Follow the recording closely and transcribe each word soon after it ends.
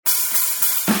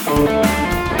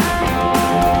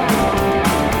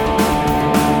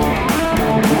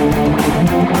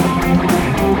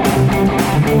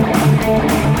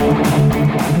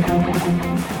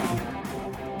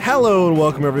Hello and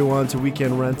welcome everyone to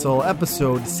Weekend Rental,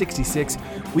 episode 66.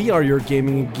 We are your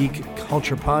gaming and geek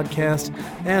culture podcast.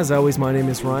 As always, my name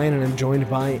is Ryan and I'm joined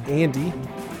by Andy.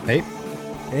 Hey.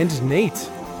 And Nate.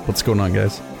 What's going on,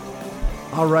 guys?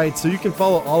 All right, so you can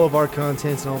follow all of our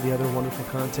content and all the other wonderful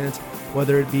content,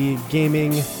 whether it be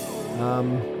gaming,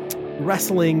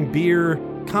 wrestling, beer,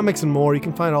 comics, and more. You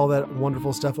can find all that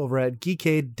wonderful stuff over at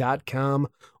geekade.com.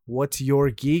 What's your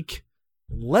geek?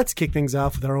 Let's kick things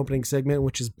off with our opening segment,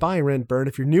 which is Buy, Rent, Burn.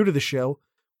 If you're new to the show,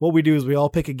 what we do is we all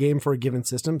pick a game for a given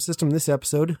system. This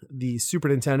episode, the Super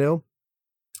Nintendo.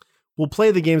 We'll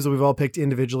play the games that we've all picked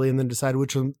individually and then decide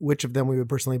which of them we would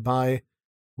personally buy,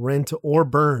 rent, or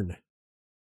burn.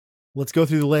 Let's go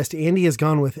through the list. Andy has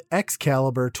gone with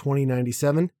Excalibur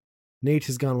 2097. Nate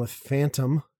has gone with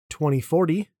Phantom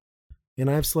 2040. And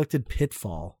I've selected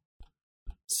Pitfall.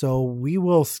 So we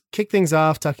will kick things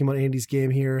off talking about Andy's game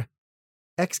here.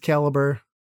 Excalibur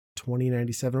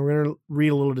 2097. We're going to read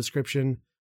a little description.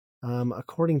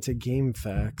 According to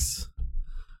GameFAQs,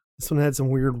 this one had some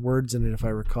weird words in it, if I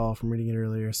recall from reading it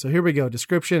earlier. So here we go.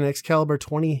 Description: Excalibur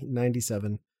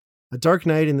 2097. A dark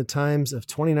night in the times of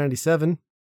 2097.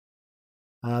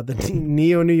 The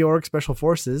Neo New York Special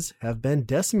Forces have been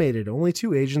decimated. Only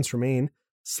 2 agents remain.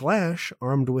 Slash,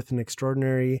 armed with an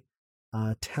extraordinary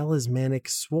talismanic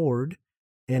sword,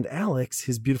 and Alex,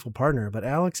 his beautiful partner. But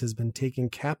Alex has been taken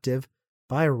captive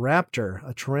by Raptor,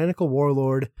 a tyrannical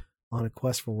warlord on a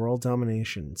quest for world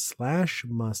domination. Slash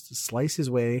must slice his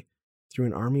way through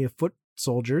an army of foot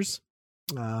soldiers,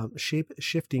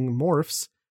 shape-shifting morphs,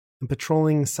 and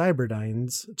patrolling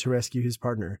Cyberdynes to rescue his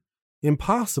partner.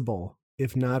 Impossible,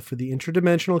 if not for the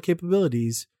interdimensional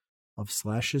capabilities of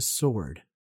Slash's sword,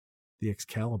 the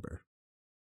Excalibur.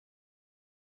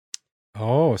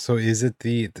 Oh, so is it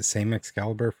the same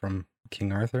Excalibur from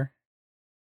King Arthur?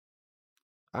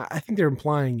 I think they're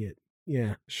implying it.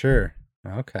 Yeah. Sure.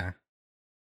 Okay.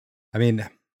 I mean,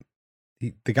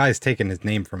 the guy's taken his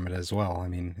name from it as well. I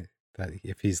mean, that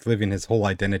if he's living his whole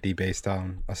identity based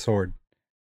on a sword,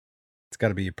 it's got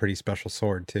to be a pretty special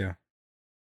sword too.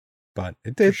 But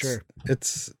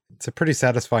it's a pretty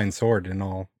satisfying sword in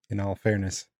all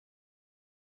fairness.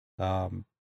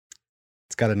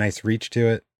 It's got a nice reach to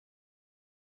it.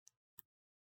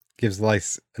 Gives a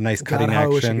nice cutting action. I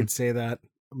wish I could say that.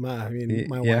 My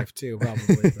wife too,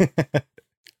 probably.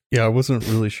 Yeah, I wasn't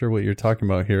really sure what you're talking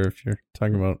about here. If you're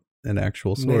talking about an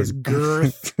actual sword, nice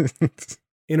girth,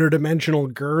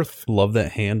 interdimensional girth. Love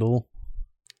that handle.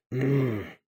 It's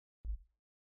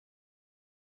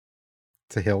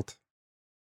a hilt.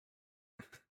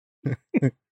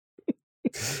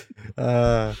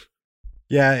 Yeah,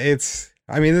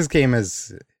 this game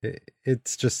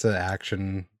it's just an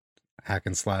action hack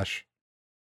and slash.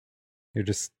 You're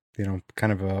just,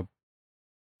 kind of a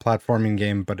platforming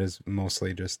game, but is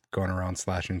mostly just going around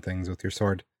slashing things with your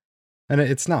sword. And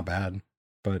it's not bad,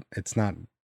 but it's not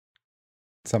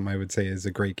something I would say is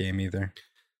a great game either.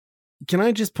 Can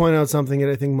I just point out something that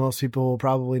I think most people will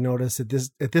probably notice at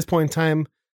this point in time?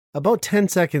 About 10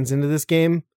 seconds into this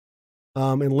game,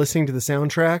 and listening to the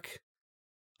soundtrack,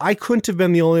 I couldn't have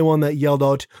been the only one that yelled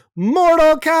out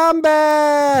Mortal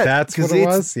Kombat. That's what it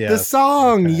was? Yes. The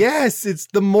song. Okay. Yes, it's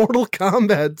the Mortal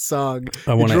Kombat song.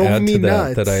 I want to add to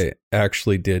that I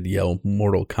actually did yell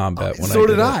Mortal Kombat when so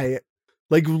did I.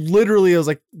 Like literally I was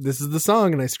like, this is the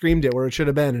song, and I screamed it where it should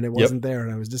have been, and it wasn't there,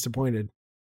 and I was disappointed.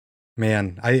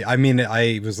 Man, I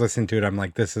was listening to it. I'm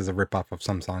like, this is a ripoff of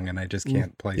some song, and I just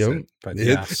can't place it. But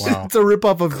it's a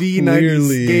ripoff of the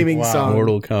 90s gaming song.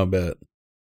 Mortal Kombat.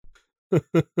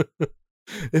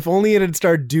 If only it had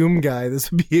starred Doom Guy,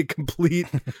 this would be a complete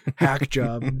hack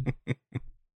job.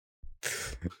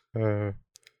 Yeah.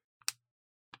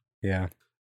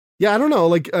 Yeah, I don't know.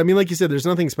 Like you said, there's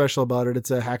nothing special about it.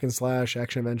 It's a hack and slash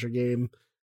action adventure game.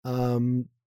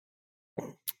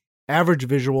 Average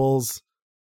visuals,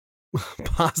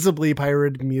 possibly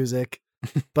pirated music,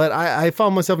 but I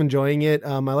found myself enjoying it.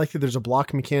 I like that there's a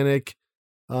block mechanic.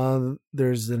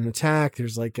 There's an attack.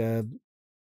 There's like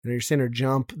your center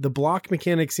jump. The block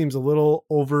mechanic seems a little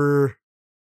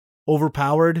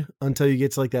overpowered until you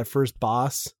get to like that first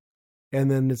boss. And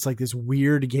then it's like this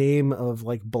weird game of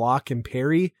like block and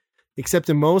parry, except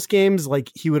in most games,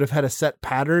 like he would have had a set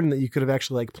pattern that you could have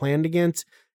actually like planned against.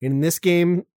 And in this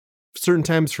game, certain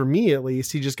times for me, at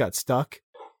least, he just got stuck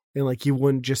and like he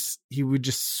would just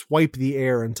swipe the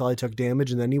air until I took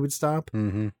damage and then he would stop.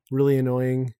 Mm-hmm. Really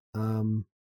annoying.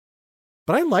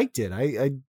 But I liked it.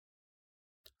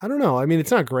 I don't know. I mean,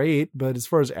 it's not great, but as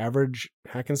far as average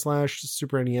hack and slash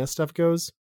Super NES stuff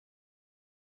goes,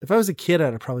 if I was a kid,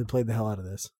 I'd have probably played the hell out of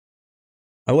this.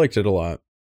 I liked it a lot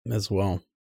as well.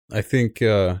 I think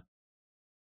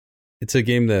it's a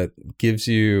game that gives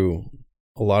you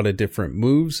a lot of different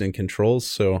moves and controls.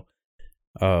 So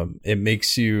it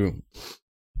makes you,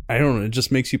 I don't know, it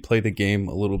just makes you play the game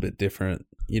a little bit different.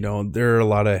 You know, there are a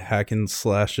lot of hack and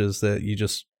slashes that you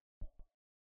just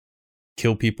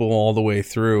kill people all the way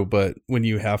through, but when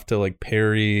you have to like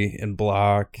parry and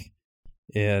block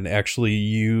and actually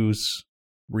use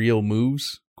real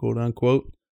moves, quote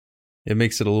unquote, it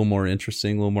makes it a little more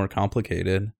interesting, a little more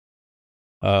complicated.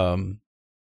 The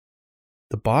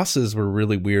bosses were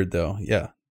really weird though. Yeah,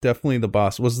 definitely the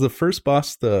boss. Was the first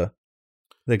boss the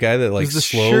guy that like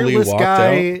slowly walked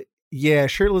out? Yeah,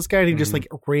 shirtless guy, and he just like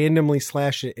randomly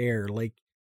slashed at air. Like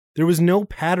there was no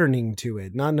patterning to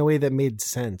it, not in a way that made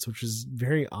sense, which is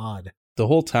very odd. The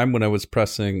whole time when I was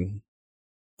pressing,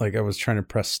 like I was trying to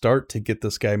press start to get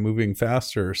this guy moving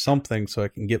faster or something so I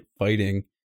can get fighting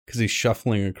because he's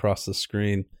shuffling across the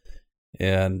screen.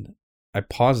 And I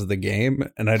paused the game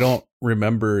and I don't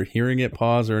remember hearing it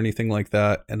pause or anything like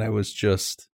that. And I was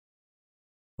just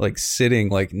like sitting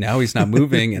like, now he's not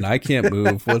moving and I can't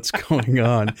move. What's going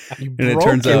on? And it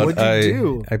turns out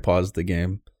I paused the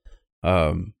game.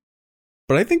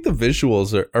 But I think the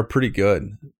visuals are pretty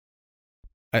good.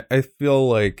 I feel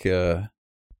like I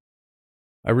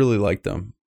really liked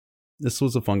them. This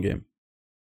was a fun game.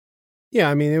 Yeah,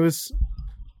 I mean, it was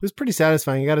pretty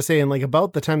satisfying, I gotta say. And like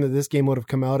about the time that this game would have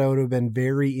come out, I would have been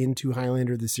very into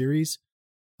Highlander the series.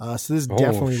 So this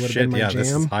definitely would have been my jam.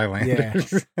 This is Highlander. Yeah,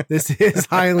 this is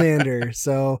Highlander.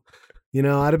 So, you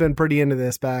know, I'd have been pretty into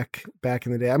this back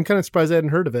in the day. I'm kind of surprised I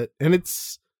hadn't heard of it. And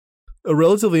it's a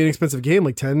relatively inexpensive game,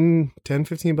 like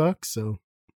 $10-15. So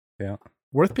yeah,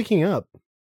 worth picking up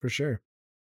for sure.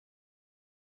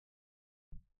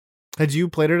 Had you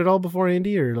played it at all before,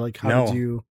 Andy, or like how did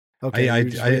you? Okay, I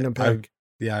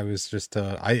was just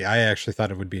I actually thought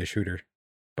it would be a shooter,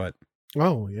 but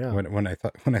when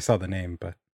I saw the name,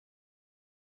 but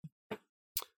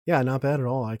yeah, not bad at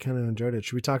all. I kind of enjoyed it.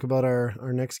 Should we talk about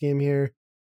our next game here?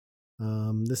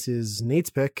 This is Nate's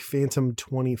pick, Phantom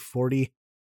 2040.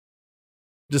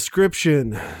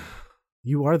 Description: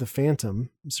 you are the Phantom,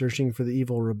 searching for the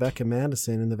evil Rebecca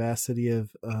Madison in the vast city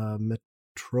of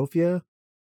Metrovia.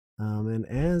 And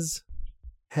as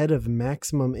head of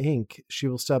Maximum Inc., she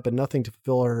will stop at nothing to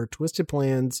fulfill her twisted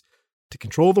plans to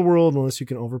control the world unless you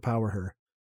can overpower her.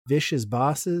 Vicious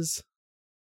bosses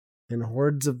and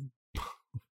hordes of...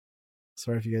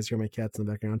 Sorry if you guys hear my cats in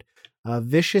the background.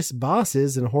 Vicious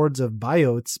bosses and hordes of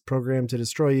biotes programmed to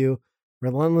destroy you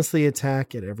relentlessly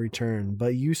attack at every turn,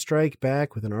 but you strike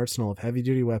back with an arsenal of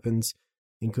heavy-duty weapons,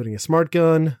 including a smart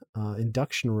gun,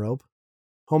 induction rope,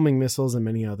 homing missiles, and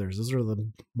many others. Those are the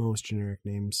most generic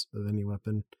names of any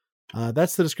weapon.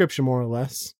 That's the description, more or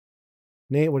less.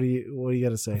 Nate, what do you got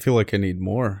to say? I feel like I need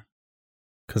more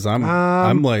because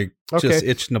I'm like just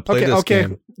itching to play this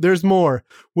game. There's more.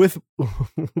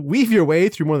 Weave your way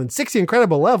through more than 60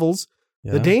 incredible levels.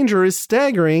 Yeah. The danger is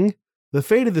staggering. The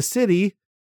fate of the city,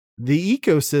 the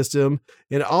ecosystem,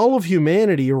 and all of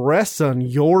humanity rests on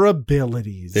your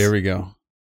abilities. There we go.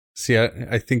 See,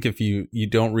 I think if you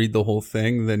don't read the whole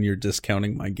thing, then you're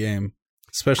discounting my game,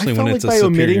 especially when it's a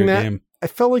superior game. I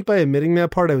felt like by omitting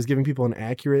that part, I was giving people an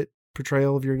accurate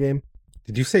portrayal of your game.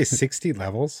 Did you say 60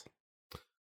 levels?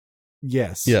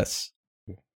 Yes. Yes.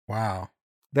 Wow.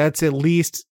 That's at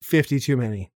least 50 too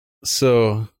many.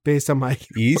 So based on my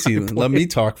easy, let me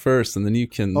talk first, and then you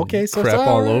can crap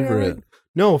all over it.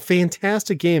 No,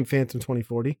 fantastic game, Phantom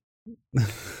 2040.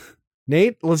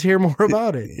 Nate, let's hear more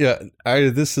about it. Yeah,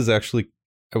 this is actually,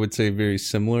 I would say, very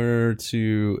similar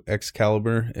to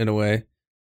Excalibur in a way.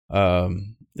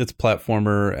 It's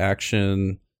platformer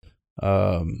action.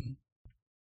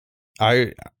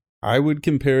 I would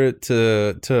compare it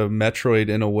to Metroid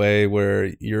in a way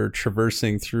where you're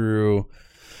traversing through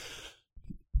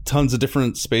tons of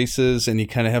different spaces and you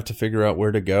kind of have to figure out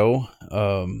where to go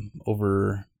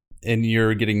and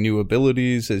you're getting new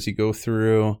abilities as you go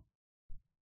through.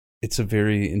 It's a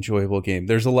very enjoyable game.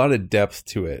 There's a lot of depth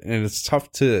to it, and it's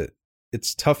tough to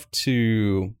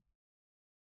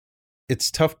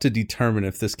determine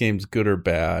if this game's good or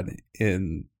bad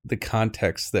in the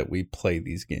context that we play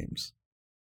these games.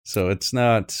 So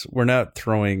we're not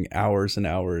throwing hours and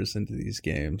hours into these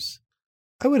games.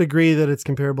 I would agree that it's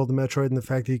comparable to Metroid in the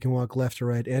fact that you can walk left or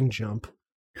right and jump.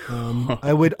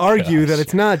 I would argue that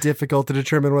it's not difficult to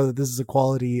determine whether this is a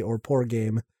quality or poor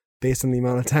game based on the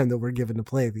amount of time that we're given to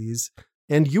play these.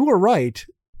 And you were right.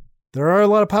 there are a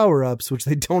lot of power-ups, which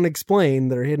they don't explain,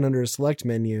 that are hidden under a select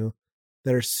menu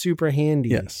that are super handy.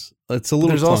 Yes. It's a little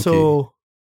There's clunky. also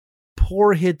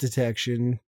poor hit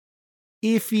detection,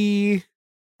 iffy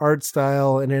art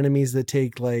style, and enemies that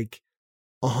take like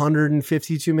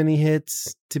 150 too many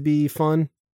hits to be fun.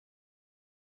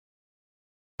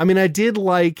 I mean, I did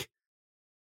like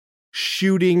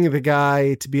shooting the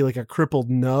guy to be like a crippled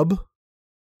nub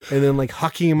and then like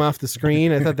hucking him off the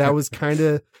screen. I thought that was kind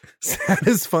of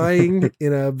satisfying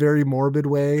in a very morbid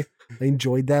way. I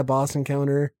enjoyed that boss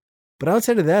encounter. But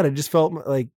outside of that, I just felt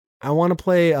like I want to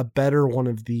play a better one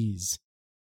of these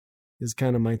is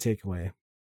kind of my takeaway.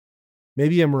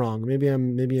 Maybe I'm wrong. Maybe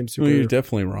I'm super. Well, you're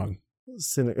definitely wrong.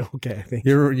 Cynical. Okay. Thank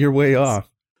you. You're way off.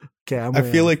 Okay. I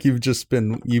feel like you've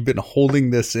been holding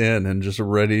this in and just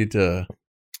ready to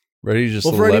just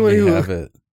let me have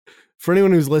it. For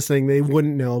anyone who's listening, they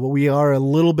wouldn't know, but we are a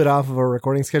little bit off of our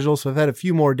recording schedule. So I've had a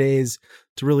few more days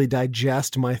to really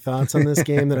digest my thoughts on this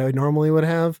game that I normally would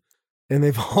have. And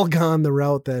they've all gone the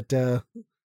route that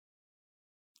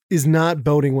is not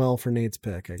boding well for Nate's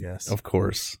pick, I guess. Of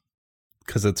course.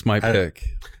 Because it's my pick.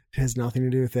 It has nothing to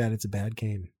do with that. It's a bad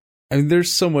game. I mean,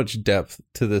 there's so much depth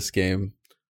to this game.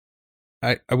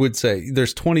 I would say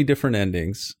there's 20 different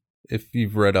endings if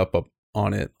you've read up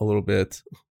on it a little bit.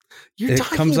 You're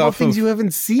talking about things you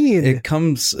haven't seen. It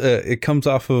comes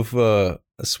off of a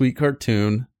sweet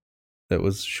cartoon that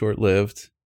was short-lived,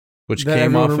 which that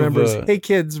came off remembers. of Hey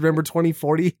kids, remember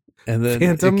 2040? And then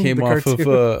Phantom, it came off cartoon.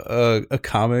 of a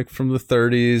comic from the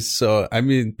 30s. So I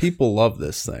mean, people love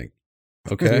this thing.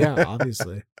 Okay. Yeah,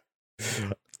 obviously.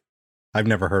 I've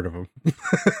never heard of him.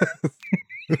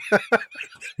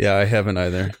 Yeah, I haven't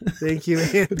either. Thank you,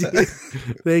 Andy.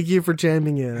 Thank you for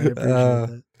chiming in. I appreciate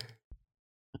that.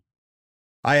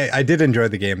 I did enjoy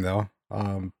the game though.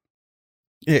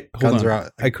 Hey, hold Guns on. are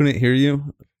out. I couldn't hear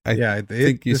you. I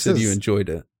think you said you enjoyed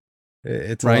it.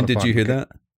 It's Ryan, did you hear that?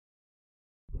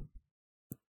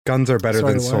 Guns are better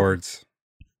Sorry, than what? swords.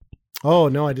 Oh,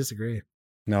 no, I disagree.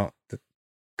 No,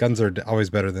 guns are always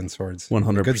better than swords.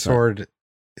 100%. A good sword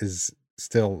is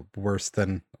still worse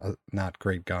than a not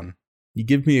great gun. You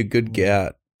give me a good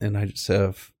gat, and I just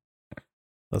have.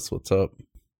 That's what's up.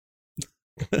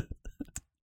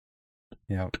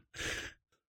 Yeah,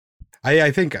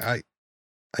 I think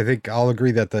I'll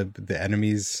agree that the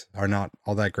enemies are not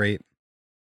all that great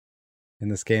in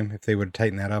this game. If they would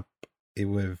tighten that up, it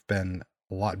would have been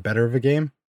a lot better of a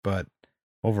game. But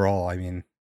overall, I mean,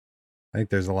 I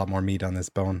think there's a lot more meat on this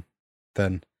bone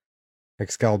than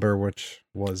Excalibur, which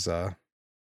was I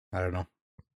don't know,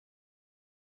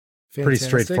 pretty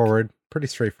straightforward. Pretty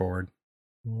straightforward.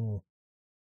 Mm.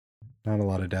 Not a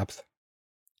lot of depth.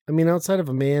 I mean, outside of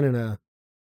a man in a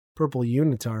purple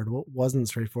unitard, what wasn't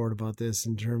straightforward about this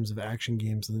in terms of action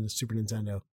games in the Super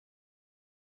Nintendo?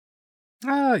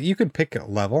 You could pick a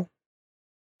level.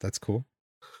 That's cool.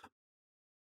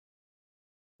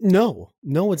 No,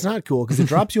 it's not cool because it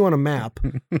drops you on a map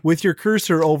with your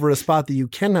cursor over a spot that you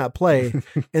cannot play.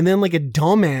 And then like a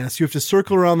dumbass, you have to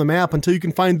circle around the map until you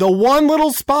can find the one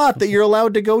little spot that you're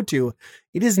allowed to go to.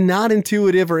 It is not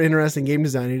intuitive or interesting game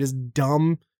design. It is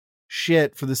dumb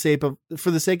shit for the sake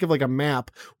of like a map.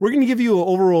 We're going to give you an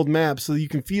overworld map so you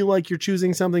can feel like you're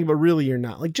choosing something, but really you're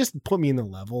not. Like, just put me in the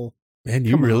level. Man,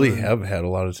 you Come really on. have had a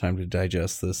lot of time to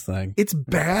digest this thing. It's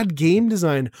bad game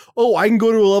design. Oh, I can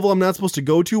go to a level I'm not supposed to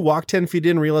go to, walk 10 feet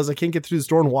in, realize I can't get through the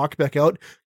door and walk back out.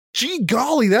 Gee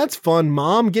golly, that's fun,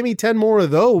 Mom. Give me 10 more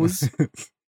of those. We're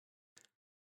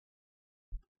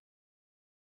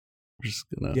just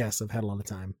gonna... Yes, I've had a lot of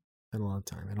time. I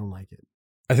don't like it.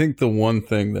 I think the one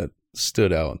thing that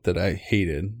stood out that I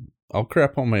hated, I'll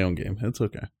crap on my own game, it's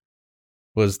okay,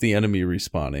 was the enemy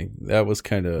respawning. That was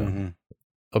kind of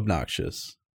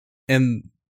obnoxious. And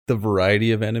the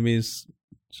variety of enemies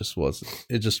just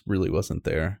really wasn't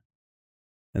there.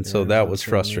 And so that was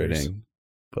frustrating.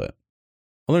 But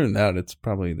other than that, it's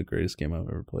probably the greatest game I've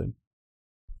ever played.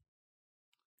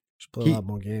 Should play a lot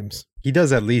more games. He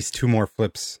does at least 2 more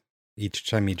flips each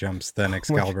time he jumps than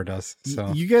Excalibur does.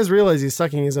 So you guys realize he's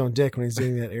sucking his own dick when he's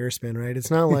doing that air spin, right?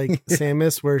 It's not like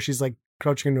Samus where she's like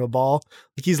crouching into a ball.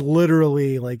 Like he's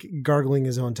literally like gargling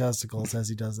his own testicles as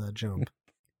he does that jump.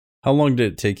 How long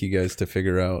did it take you guys to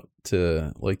figure out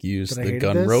to like use the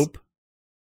gun rope?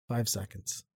 5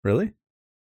 seconds. Really?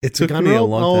 It took me a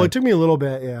long time. Oh, it took me a little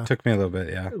bit, yeah. Took me a little bit,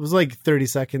 yeah. It was like 30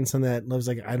 seconds and that I was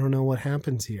like, I don't know what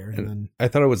happens here. And then I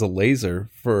thought it was a laser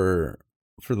for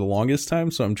the longest time,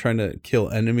 so I'm trying to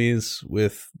kill enemies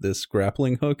with this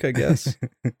grappling hook, I guess.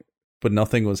 But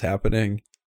nothing was happening.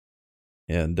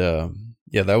 And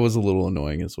yeah, that was a little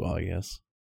annoying as well, I guess.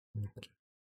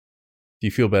 Do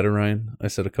you feel better, Ryan? I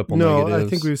said a couple No, negatives. I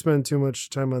think we've spent too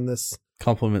much time on this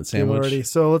Compliment game sandwich. already.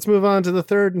 So let's move on to the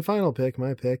third and final pick.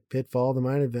 My pick, Pitfall: The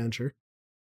Mind Adventure.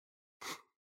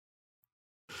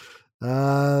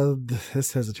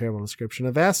 This has a terrible description.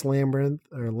 A vast labyrinth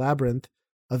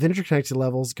of interconnected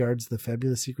levels guards the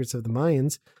fabulous secrets of the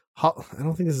Mayans. I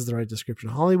don't think this is the right description.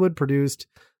 Hollywood produced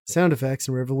sound effects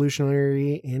and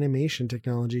revolutionary animation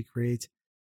technology create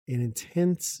an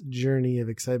intense journey of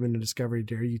excitement and discovery.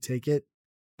 Dare you take it?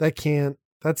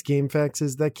 That's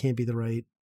GameFAQs. That can't be the right.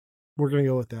 We're going to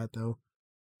go with that though.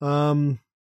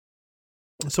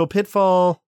 So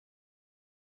Pitfall,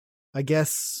 I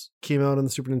guess, came out on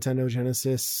the Super Nintendo,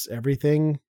 Genesis,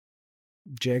 everything,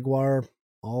 Jaguar,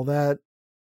 all that,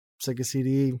 Sega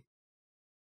CD.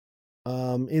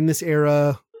 In this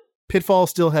era, Pitfall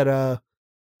still had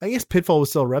I guess Pitfall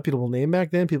was still a reputable name back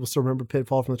then. People still remember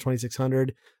Pitfall from the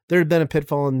 2600. There had been a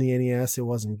Pitfall in the NES. It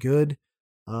wasn't good.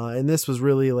 And this was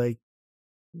really like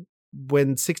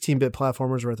when 16-bit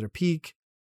platformers were at their peak.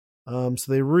 So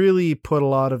they really put a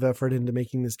lot of effort into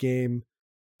making this game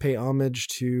pay homage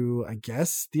to, I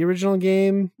guess, the original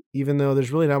game, even though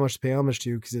there's really not much to pay homage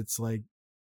to because it's like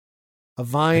a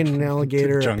vine, an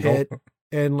alligator, a pit,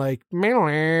 and like like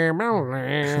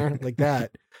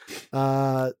that.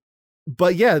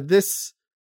 But yeah,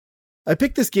 I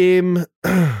picked this game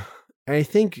and I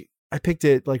think I picked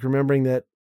it like remembering that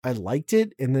I liked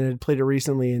it and then I'd played it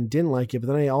recently and didn't like it. But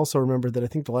then I also remembered that I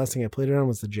think the last thing I played it on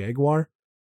was the Jaguar,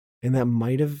 and that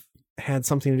might have had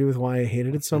something to do with why I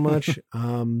hated it so much.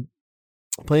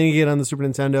 Playing it on the Super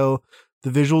Nintendo, the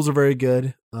visuals are very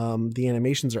good. The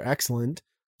animations are excellent.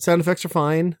 Sound effects are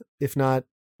fine, if not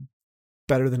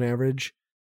better than average.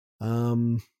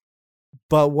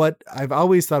 But what I've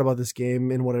always thought about this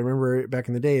game and what I remember back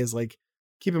in the day is like,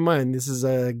 keep in mind, this is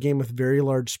a game with very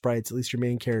large sprites, at least your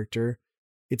main character.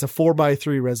 It's a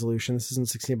 4:3 resolution. This isn't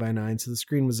 16:9. So the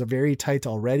screen was very tight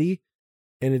already,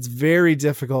 and it's very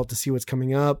difficult to see what's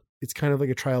coming up. It's kind of like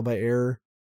a trial by error.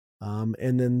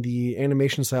 And then the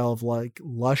animation style of like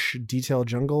lush detailed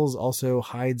jungles also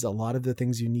hides a lot of the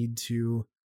things you need to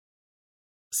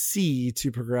see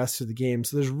to progress through the game.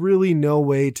 So there's really no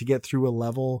way to get through a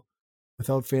level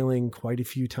without failing quite a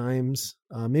few times.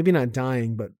 Maybe not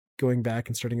dying, but going back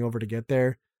and starting over to get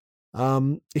there.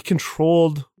 It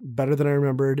controlled better than I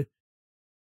remembered.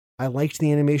 I liked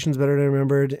the animations better than I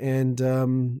remembered. And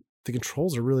the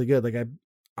controls are really good. Like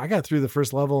I got through the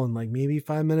first level in like maybe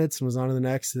 5 minutes and was on to the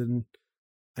next. And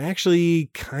I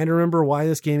actually kind of remember why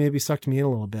this game maybe sucked me in a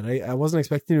little bit. I wasn't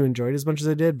expecting to enjoy it as much as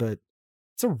I did, but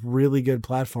it's a really good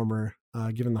platformer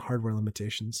given the hardware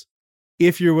limitations.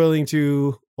 If you're willing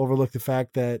to overlook the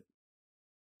fact that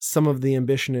some of the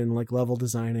ambition in like level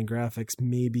design and graphics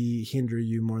maybe hinder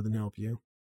you more than help you.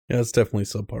 Yeah, it's definitely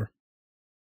subpar.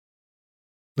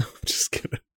 I'm just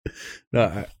kidding.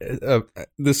 No,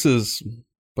 this is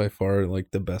by far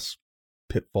like the best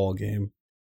Pitfall game.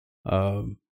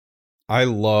 I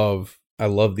love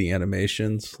the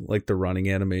animations, like the running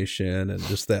animation and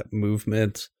just that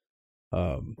movement.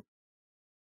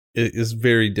 It is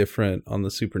very different on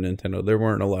the Super Nintendo. There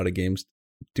weren't a lot of games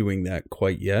doing that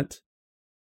quite yet.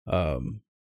 And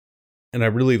I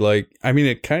really like, I mean,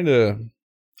 it kind of,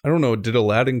 I don't know, did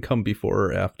Aladdin come before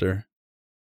or after?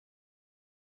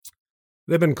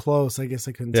 They've been close. I guess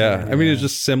I couldn't Yeah, say. I mean, it's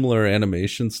just similar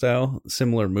animation style,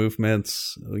 similar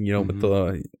movements, you know,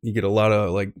 but you get a lot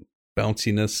of like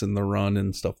bounciness in the run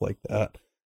and stuff like that.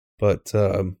 But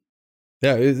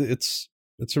yeah, it's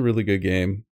a really good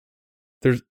game.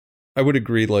 I would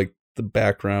agree, like the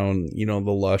background, you know,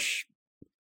 the lush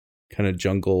kind of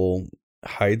jungle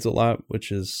hides a lot,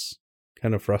 which is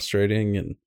kind of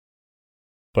frustrating,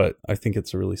 but I think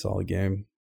it's a really solid game.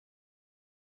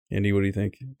 Andy, what do you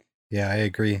think? Yeah, I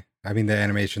agree. I mean, the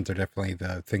animations are definitely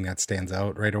the thing that stands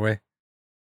out right away.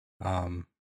 And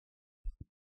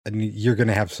you're going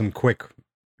to have some quick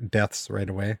deaths right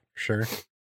away, sure.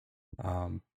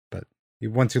 But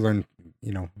once you learn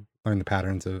the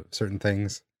patterns of certain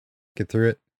things, get through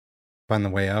it, find the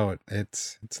way out,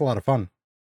 it's a lot of fun.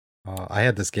 I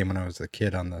had this game when I was a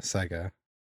kid on the Sega.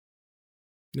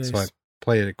 Nice. So I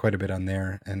played it quite a bit on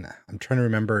there, and I'm trying to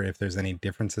remember if there's any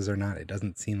differences or not. It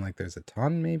doesn't seem like there's a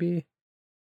ton, maybe.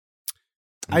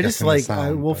 I just like,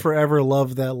 I will forever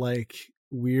love that like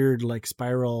weird like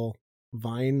spiral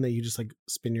vine that you just like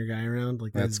spin your guy around.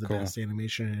 Like that's the cool. Best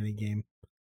animation in any game.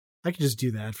 I could just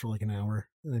do that for like an hour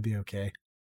and it'd be okay.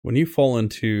 When you fall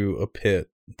into a pit,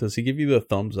 does he give you the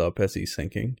thumbs up as he's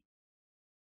sinking?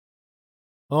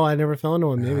 Oh, I never fell into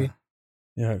one, maybe.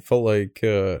 Yeah, I felt like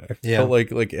felt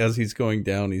like as he's going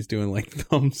down, he's doing like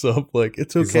thumbs up, like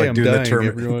it's okay, like I'm dying,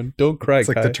 everyone. Don't cry. It's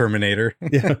like the Terminator.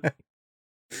 Yeah.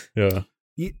 Yeah.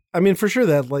 I mean, for sure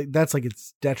that's like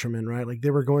its detriment, right? Like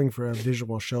they were going for a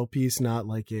visual showpiece, not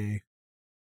like a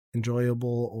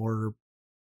enjoyable or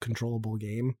controllable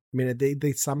game. I mean,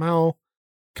 they somehow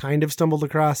kind of stumbled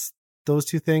across those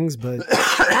two things, but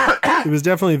it was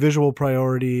definitely a visual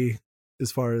priority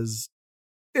as far as,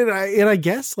 and I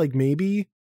guess like maybe,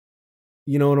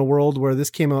 you know, in a world where this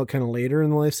came out kind of later in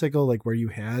the life cycle, like where you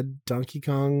had Donkey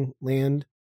Kong Land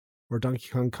or Donkey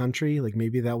Kong Country, like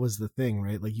maybe that was the thing,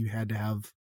 right? Like you had to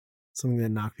have something that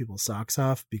knocked people's socks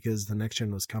off because the next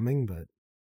gen was coming, but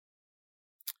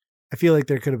I feel like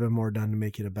there could have been more done to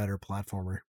make it a better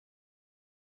platformer.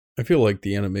 I feel like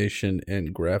the animation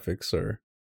and graphics are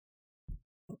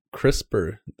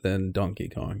crisper than Donkey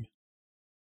Kong.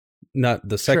 Not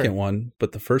the second one,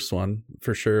 but the first one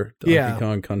for sure. Donkey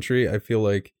Kong Country. I feel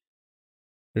like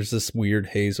there's this weird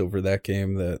haze over that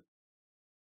game that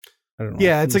I don't know.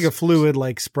 Yeah, it's like a fluid,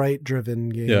 like sprite driven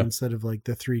game instead of like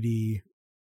the 3D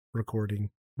recording.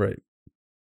 Right.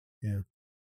 Yeah.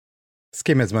 This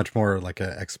game has much more like an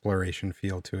exploration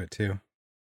feel to it too.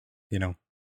 You know,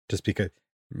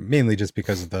 mainly just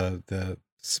because of the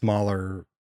smaller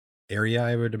area,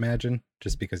 I would imagine,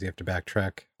 just because you have to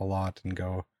backtrack a lot and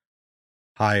go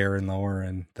higher and lower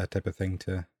and that type of thing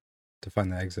to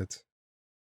find the exits.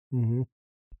 Mm-hmm.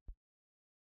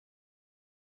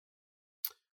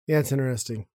 Yeah, it's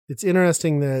interesting. It's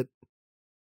interesting that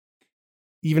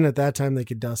even at that time they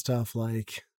could dust off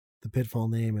like the Pitfall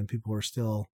name and people were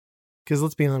still, because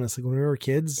let's be honest, like when we were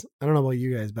kids, I don't know about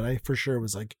you guys, but I for sure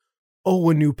was like, oh,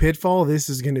 a new Pitfall, this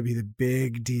is going to be the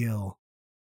big deal.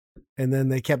 And then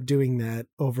they kept doing that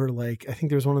over like, I think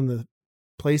there was one on the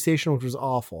PlayStation, which was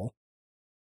awful.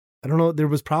 I don't know. There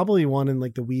was probably one in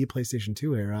like the Wii PlayStation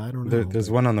 2 era. I don't know.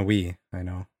 There's one on the Wii, I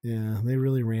know. Yeah, they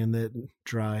really ran that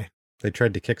dry. They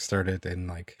tried to kickstart it in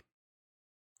like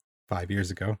 5 years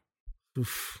ago.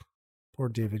 Oof. Poor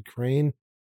David Crane.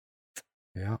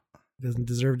 Yeah. Doesn't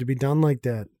deserve to be done like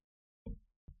that.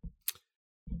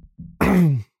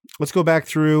 Let's go back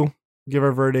through, give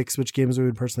our verdicts, which games we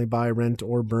would personally buy, rent,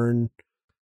 or burn.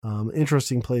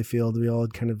 Interesting play field. We all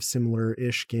had kind of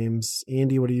similar-ish games.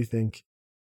 Andy, what do you think?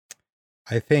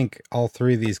 I think all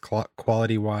three of these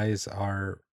quality-wise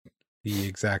are the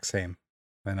exact same.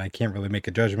 And I can't really make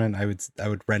a judgment. I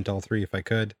would rent all three if I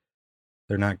could.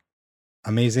 They're not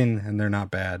amazing and they're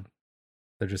not bad.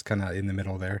 They're just kind of in the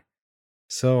middle there.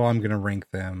 So I'm going to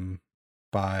rank them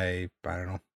by, I don't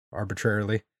know,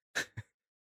 arbitrarily.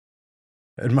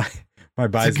 And my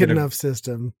buy is good enough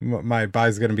system. My buy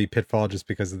is going to be Pitfall just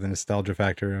because of the nostalgia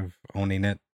factor of owning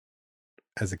it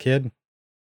as a kid.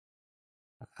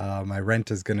 My rent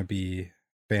is going to be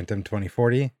Phantom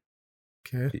 2040.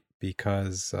 Okay.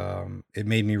 Because it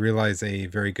made me realize a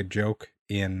very good joke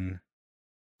in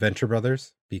Venture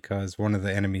Brothers, because one of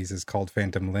the enemies is called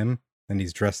Phantom Limb, and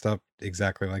he's dressed up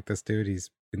exactly like this dude.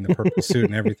 He's in the purple suit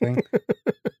and everything.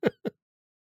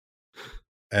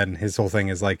 And his whole thing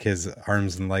is like his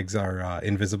arms and legs are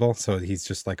invisible, so he's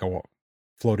just like a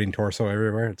floating torso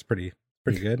everywhere. It's pretty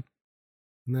good.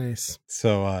 Nice.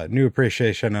 So new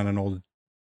appreciation on an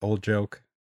old joke.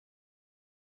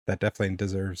 That definitely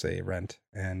deserves a rent.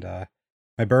 And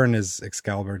my burn is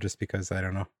Excalibur, just because, I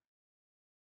don't know.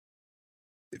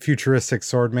 Futuristic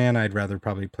Swordman, I'd rather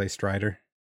probably play Strider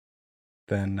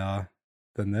than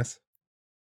this.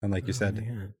 And like you said,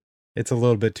 man. It's a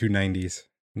little bit too 90s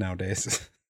nowadays.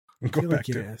 I feel like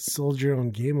you sold your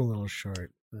own game a little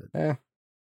short. But yeah.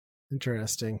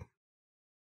 Interesting.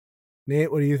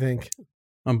 Nate, what do you think?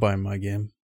 I'm buying my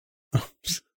game.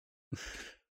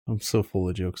 I'm so full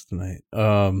of jokes tonight.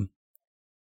 I'm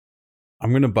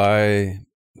gonna buy.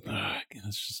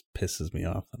 This just pisses me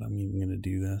off that I'm even gonna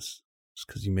do this, just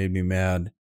because you made me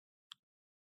mad.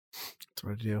 That's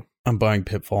what I do. I'm buying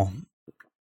Pitfall.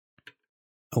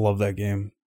 I love that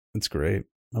game. It's great.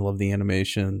 I love the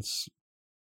animations.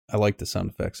 I like the sound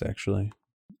effects, actually.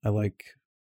 I like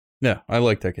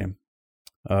that game.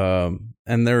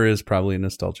 And there is probably a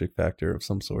nostalgic factor of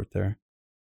some sort there.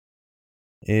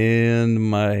 And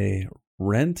my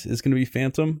rent is going to be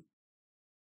Phantom.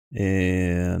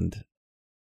 And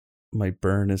my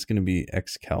burn is going to be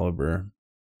Excalibur.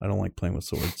 I don't like playing with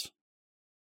swords.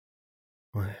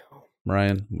 Wow.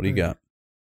 Ryan, what do you got?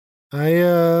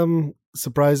 I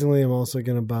surprisingly, I'm also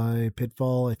going to buy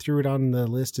Pitfall. I threw it on the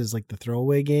list as like the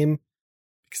throwaway game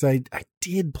because I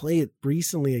did play it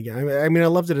recently again. I mean, I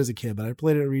loved it as a kid, but I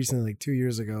played it recently, like 2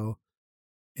 years ago,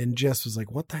 and just was like,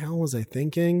 what the hell was I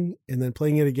thinking? And then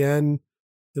playing it again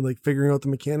and like figuring out the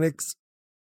mechanics.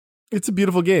 It's a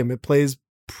beautiful game. It plays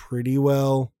pretty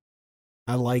well.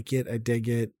 I like it. I dig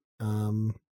it.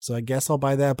 So I guess I'll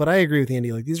buy that. But I agree with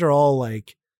Andy. Like, these are all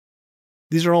like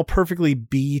these are all perfectly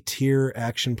B tier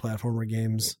action platformer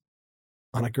games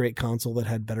on a great console that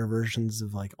had better versions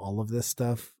of like all of this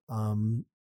stuff.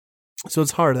 So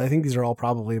it's hard. I think these are all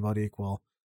probably about equal,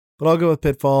 but I'll go with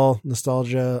Pitfall.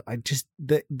 Nostalgia. I just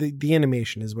the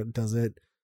animation is what does it.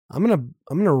 I'm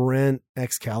gonna rent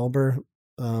Excalibur,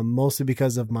 mostly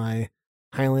because of my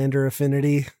Highlander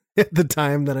affinity at the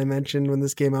time that I mentioned when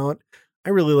this came out. I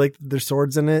really liked their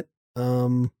swords in it.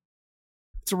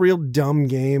 It's a real dumb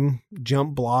game,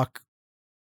 jump block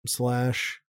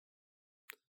slash.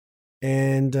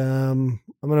 And I'm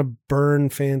gonna burn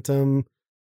Phantom.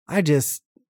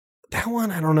 That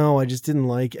one, I don't know. I just didn't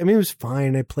like. I mean, it was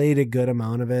fine. I played a good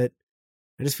amount of it.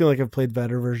 I just feel like I've played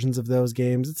better versions of those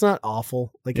games. It's not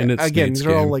awful. Like And it's again, Nate's these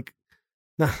are all game. like,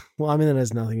 nah, well, I mean, that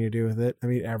has nothing to do with it. I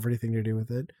mean, everything to do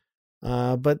with it.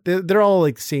 But they're all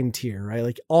like same tier, right?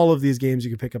 Like all of these games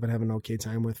you can pick up and have an okay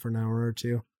time with for an hour or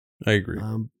two. I agree.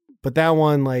 But that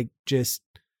one, like, just,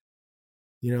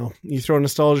 you know, you throw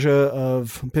nostalgia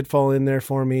of Pitfall in there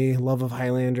for me, love of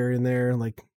Highlander in there.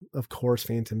 Like, of course,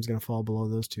 Phantom's going to fall below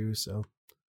those two. So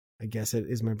I guess it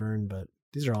is my burn, but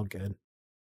these are all good.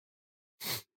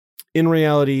 In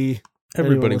reality,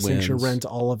 Everybody anyone listening wins. should rent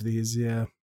all of these. Yeah,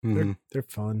 Mhm. they're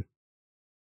fun.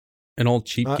 And all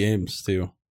cheap games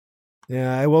too.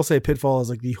 Yeah, I will say Pitfall is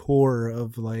like the horror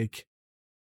of like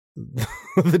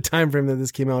the time frame that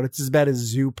this came out. It's as bad as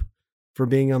Zoop for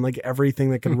being on like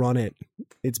everything that can run it.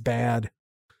 It's bad.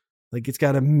 Like it's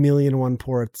got 1,000,001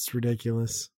 ports. It's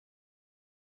ridiculous.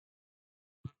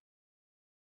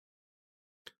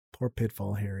 Poor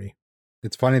Pitfall, Harry.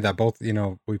 It's funny that both,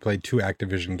 we played 2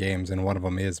 Activision games and one of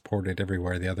them is ported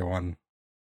everywhere. The other one,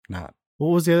 not. What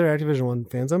was the other Activision one?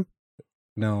 Phantom?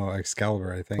 No,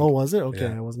 Excalibur, I think. Oh, was it? Okay,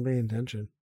 Yeah. I wasn't paying attention.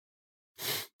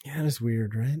 Yeah, it's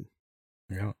weird, right?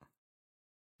 Yeah.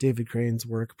 David Crane's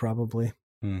work, probably.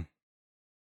 Hmm.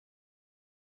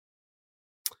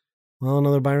 Well,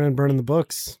 another Byron burn in the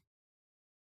books.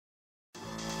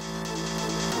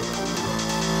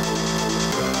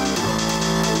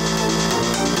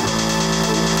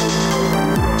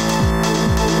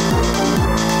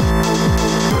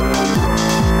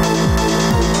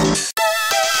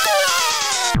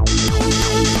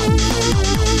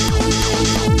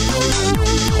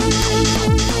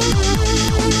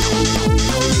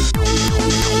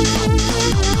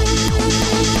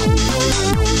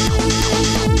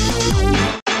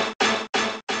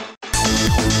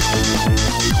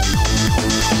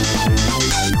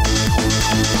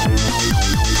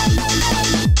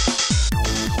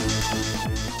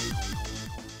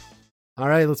 All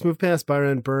right, let's move past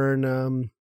Byron Burn.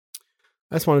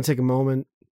 I just want to take a moment,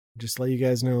 just let you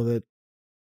guys know that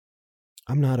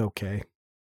I'm not okay.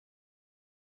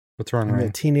 What's wrong, And Ryan?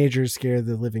 that teenagers scare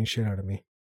the living shit out of me.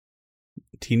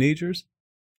 Teenagers?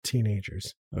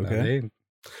 Teenagers. Okay. Hey,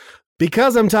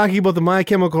 Because I'm talking about the My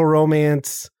Chemical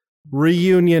Romance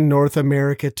Reunion North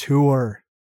America tour.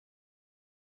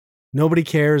 Nobody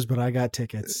cares, but I got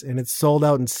tickets, and it's sold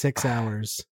out in 6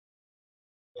 hours.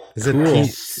 Is it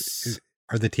Cool.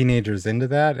 are the teenagers into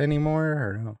that anymore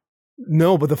or no?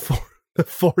 No, but the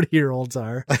 40-year-olds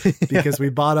are, because we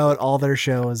bought out all their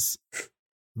shows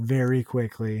very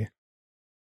quickly,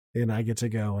 and I get to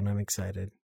go, and I'm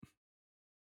excited.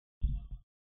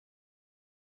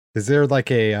 Is there like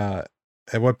at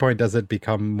what point does it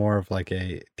become more of like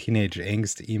a teenage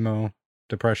angst emo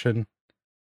depression?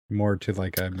 More to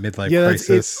like a midlife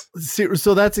crisis?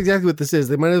 So that's exactly what this is.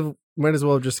 They might as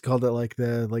well have just called it like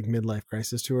the midlife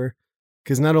crisis tour,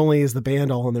 because not only is the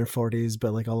band all in their 40s,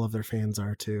 but like all of their fans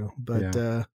are too.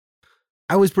 But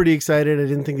I was pretty excited. I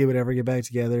didn't think they would ever get back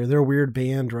together. They're a weird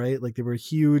band, right? Like they were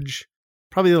huge,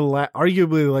 probably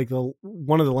arguably like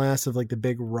one of the last of like the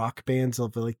big rock bands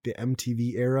of like the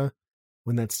MTV era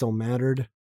when that still mattered,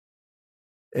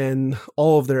 and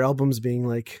all of their albums being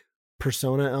like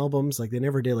persona albums. Like they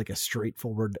never did like a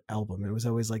straightforward album. It was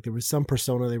always like there was some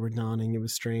persona they were donning. It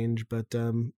was strange, but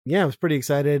I was pretty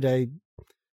excited.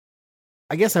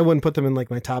 I guess I wouldn't put them in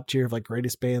like my top tier of like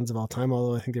greatest bands of all time,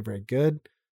 although I think they're very good.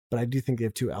 But I do think they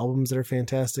have 2 albums that are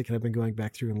fantastic, and I've been going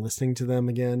back through and listening to them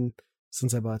again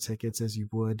since I bought tickets, as you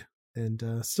would, and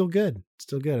still good.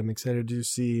 I'm excited to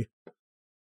see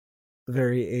the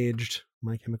very aged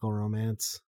My Chemical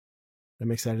Romance.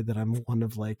 I'm excited that I'm one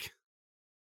of like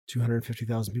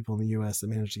 250,000 people in the US that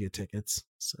managed to get tickets.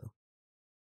 So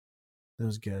that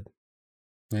was good.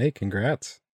 Hey,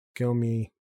 congrats. Go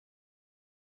me.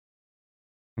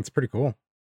 That's pretty cool.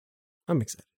 I'm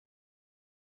excited.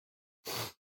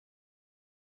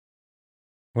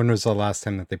 When was the last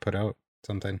time that they put out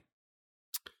something?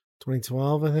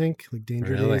 2012, I think. Like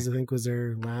Danger Really? Days, I think, was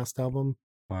their last album,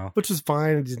 Wow. which was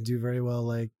fine. It didn't do very well.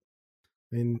 Like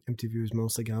I mean, MTV was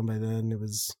mostly gone by then. It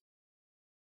was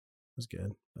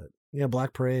good, but yeah,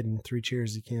 Black Parade and Three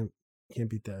Cheers, you can't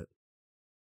beat that.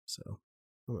 So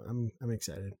I'm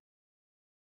excited.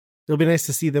 It'll be nice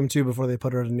to see them too before they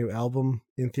put out a new album,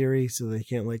 in theory, so they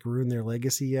can't like ruin their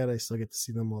legacy yet. I still get to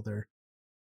see them while they're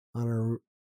on a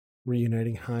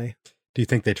reuniting high. Do you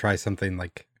think they try something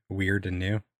like weird and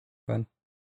new then?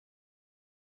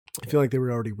 I feel like they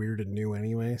were already weird and new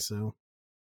anyway, so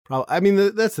probably. I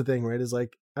mean, that's the thing, right? Is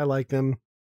like I like them.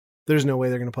 There's no way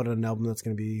they're going to put out an album that's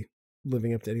going to be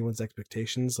living up to anyone's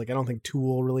expectations. Like I don't think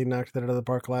Tool really knocked that out of the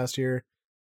park last year,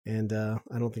 and I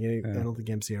don't think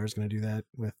MCR is going to do that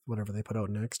with whatever they put out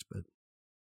next. But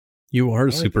you are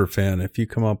a super fan if you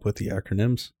come up with the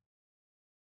acronyms.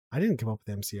 I didn't come up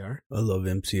with MCR. I love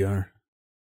MCR.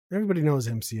 Everybody knows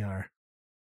MCR.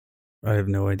 I have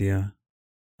no idea.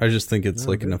 I just think it's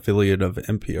like an affiliate of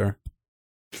NPR.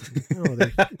 No,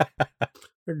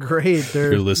 they're great.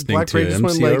 You're listening Black to Parade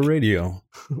MCR Radio.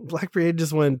 Black Parade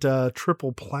just went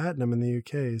triple platinum in the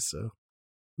UK, so I'm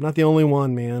not the only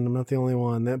one, man. I'm not the only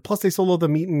one. Plus, they sold out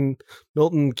the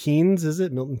Milton Keynes. Is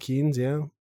it Milton Keynes? Yeah,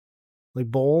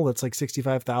 like bowl. That's like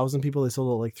 65,000 people. They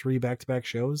sold out like 3 back-to-back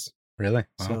shows. Really?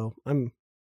 Wow. So I'm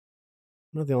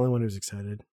not the only one who's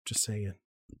excited. Just saying.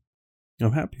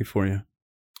 I'm happy for you.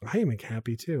 I am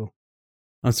happy too.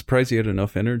 I'm surprised you had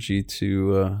enough energy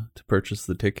to purchase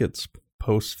the tickets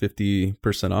post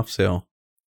 50% off sale.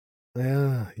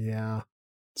 Yeah.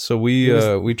 So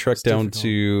we trekked down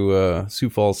to Sioux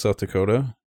Falls, South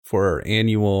Dakota for our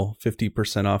annual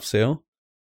 50% off sale.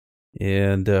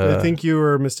 And I think you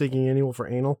were mistaking annual for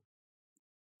anal.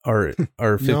 Our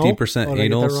 50%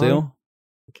 anal sale.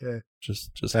 Okay.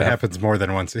 Just that happens more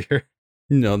than once a year.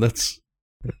 No, that's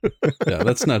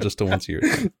not just a once a year.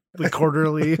 The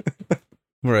quarterly.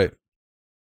 Right.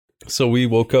 So we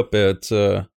woke up at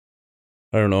I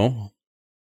don't know.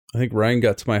 I think Ryan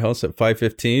got to my house at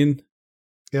 5:15.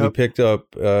 Yep. We picked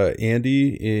up Andy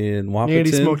in Wahpeton.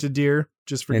 Andy smoked a deer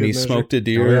just for and good he measure. smoked a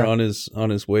deer on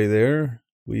his way there.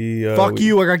 Fuck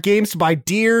you! I got games to buy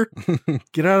deer.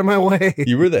 Get out of my way.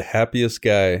 You were the happiest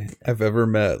guy I've ever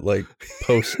met. Like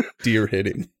post deer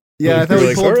hitting. Yeah, like, I thought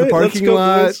we pulled up to the parking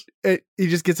lot. He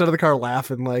just gets out of the car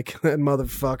laughing like that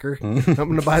motherfucker. I'm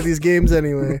going to buy these games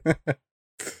anyway.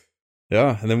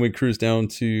 Yeah, and then we cruised down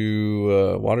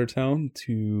to Watertown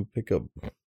to pick up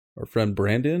our friend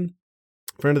Brandon,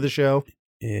 friend of the show.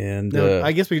 And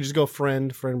I guess we could just go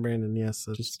friend Brandon. Yes,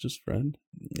 just friend.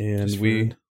 And just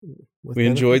we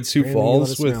enjoyed Sioux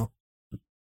Falls with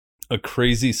a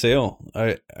crazy sale.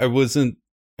 I would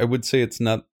say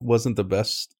wasn't the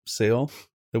best sale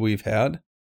that we've had.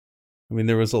 I mean,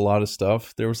 there was a lot of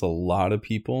stuff. There was a lot of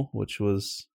people, which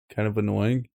was kind of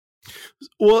annoying.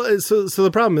 Well, so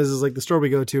the problem is like the store we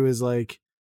go to is like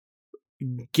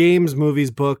games,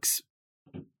 movies, books,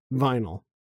 vinyl,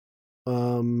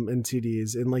 and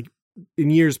CDs. And like in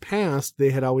years past,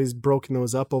 they had always broken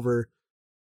those up over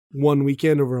one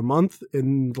weekend, over a month.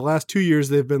 In the last 2 years,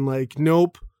 they've been like,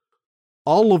 nope,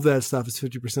 all of that stuff is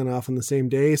 50% off on the same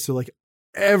day. So like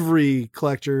every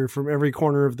collector from every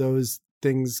corner of those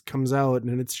things comes out,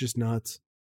 and it's just nuts.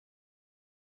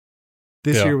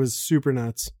 This year was super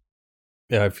nuts.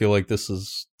 Yeah, I feel like this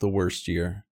is the worst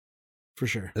year. For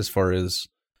sure. As far as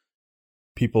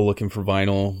people looking for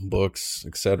vinyl, books,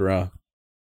 etc.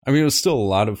 I mean, it was still a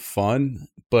lot of fun,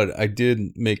 but I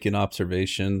did make an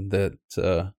observation that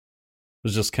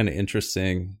was just kind of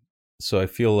interesting. So I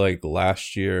feel like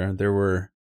last year there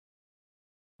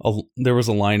was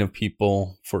a line of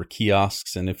people for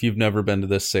kiosks, and if you've never been to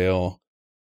this sale,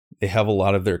 they have a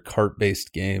lot of their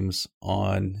cart-based games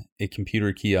on a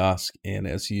computer kiosk, and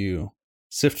as you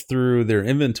sift through their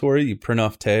inventory, you print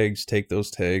off tags, take those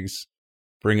tags,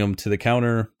 bring them to the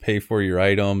counter, pay for your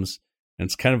items, and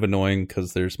it's kind of annoying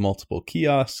because there's multiple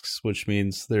kiosks, which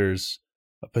means there's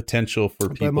a potential for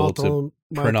people to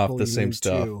print off the same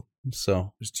stuff.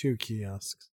 So there's 2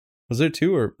 kiosks. Was there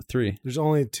 2 or 3? There's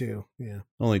only 2, yeah.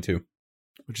 Only 2.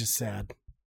 Which is sad.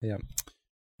 Yeah.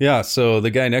 Yeah, so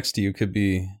the guy next to you could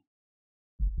be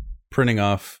printing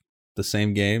off the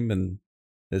same game, and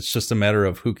it's just a matter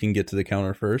of who can get to the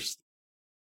counter first.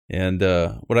 And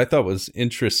what I thought was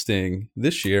interesting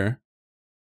this year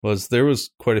was there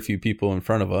was quite a few people in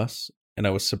front of us, and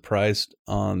I was surprised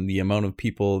on the amount of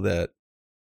people that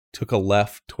took a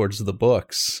left towards the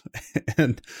books.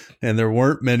 and there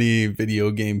weren't many video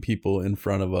game people in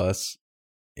front of us.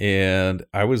 And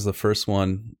I was the first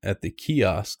one at the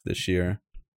kiosk this year,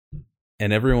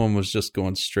 and everyone was just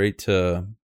going straight to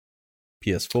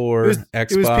PS4,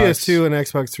 Xbox. It was PS2 and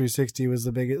Xbox 360 was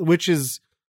the biggest, which is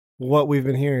what we've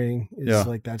been hearing. Is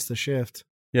like that's the shift.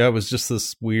 Yeah, it was just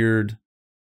this weird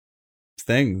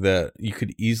thing that you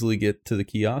could easily get to the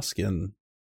kiosk and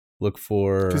look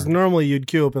for. Because normally you'd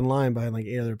queue up in line behind like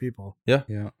 8 other people. Yeah.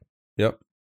 Yep.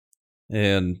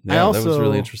 And yeah, that was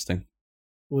really interesting.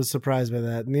 Was surprised by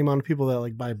that. And the amount of people that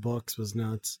like buy books was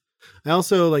nuts. I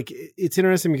also like, it's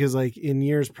interesting because like in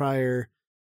years prior,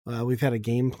 we've had a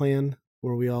game plan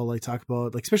where we all like talk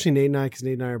about, like, especially Nate and I, because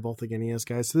Nate and I are both like NES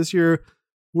guys. So this year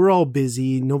we're all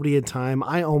busy. Nobody had time.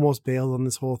 I almost bailed on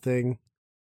this whole thing.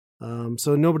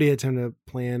 So nobody had time to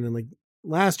plan. And like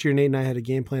last year, Nate and I had a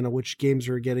game plan of which games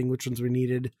we were getting, which ones we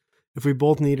needed. If we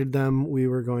both needed them, we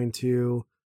were going to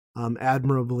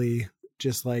admirably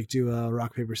just like do a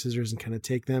rock, paper, scissors and kind of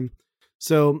take them.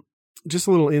 So just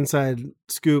a little inside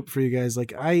scoop for you guys.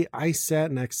 Like I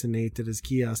sat next to Nate at his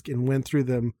kiosk and went through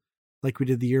them like we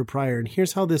did the year prior. And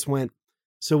here's how this went.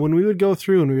 So when we would go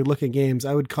through and we would look at games,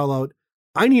 I would call out,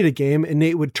 I need a game. And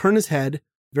Nate would turn his head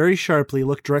very sharply,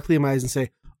 look directly in my eyes and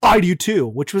say, I do too,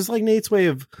 which was like Nate's way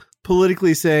of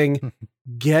politically saying,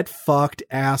 get fucked,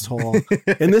 asshole.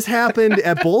 And this happened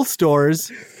at both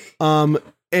stores.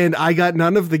 And I got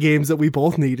none of the games that we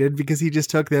both needed because he just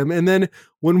took them. And then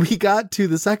when we got to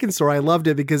the second store, I loved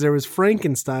it because there was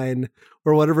Frankenstein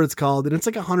or whatever it's called. And it's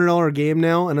like $100 game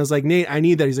now. And I was like, Nate, I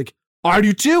need that. He's like, I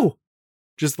do too.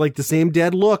 Just like the same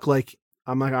dead look. Like,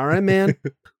 I'm like, all right, man.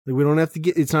 Like, we don't have to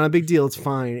get, it's not a big deal. It's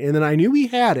fine. And then I knew he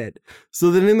had it.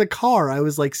 So then in the car, I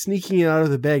was like sneaking it out of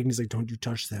the bag. And he's like, don't you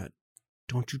touch that.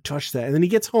 Don't you touch that. And then he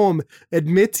gets home,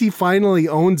 admits he finally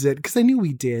owns it because I knew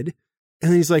he did. And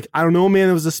then he's like, I don't know, man.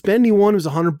 It was a spendy one. It was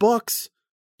 $100.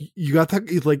 You got that?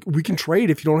 He's like, we can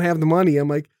trade if you don't have the money. I'm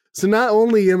like, so not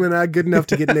only am I not good enough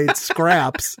to get Nate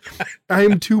scraps, I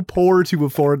am too poor to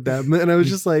afford them. And I was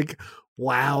just like,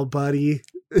 wow, buddy.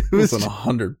 It wasn't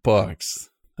 $100.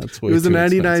 That's way It was a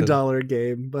 $99 expensive.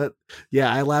 game. But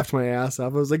yeah, I laughed my ass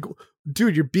off. I was like,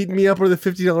 dude, you're beating me up for the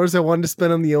 $50 I wanted to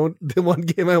spend on the one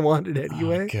game I wanted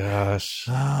anyway. Oh, gosh.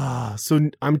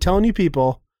 So I'm telling you,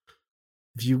 people,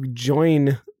 if you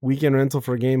join Weekend Rental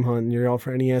for a game hunt and you're out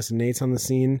for NES and Nate's on the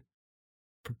scene,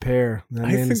 prepare.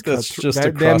 I think that's just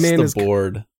across the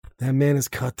board. That man is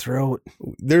cutthroat.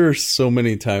 There are so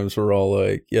many times where we're all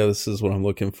like, yeah, this is what I'm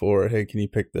looking for. Hey, can you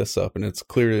pick this up? And it's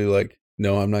clearly like,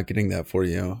 no, I'm not getting that for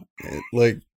you.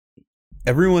 Like,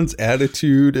 everyone's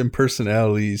attitude and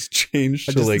personalities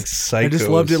changed to like psychos. I just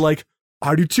loved it. Like,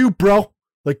 I do too, bro.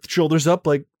 Like, shoulders up,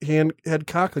 like head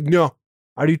cocked. Like, no,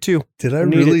 I do too. Did I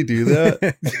really do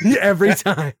that? Every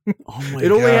time. Oh my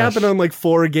It only happened on like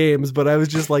 4 games, but I was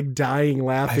just like dying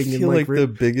laughing. I feel and, like the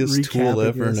biggest tool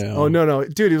ever now. Oh, no.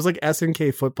 Dude, it was like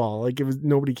SNK football. Like, it was,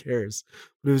 nobody cares.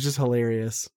 But it was just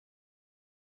hilarious.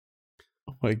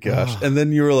 Oh my gosh. And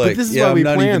then you were like, yeah, I'm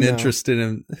not even interested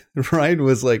in. Ryan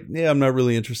was like, yeah, I'm not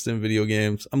really interested in video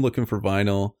games. I'm looking for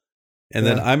vinyl. And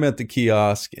then I'm at the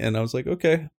kiosk and I was like,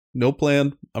 okay, no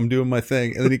plan. I'm doing my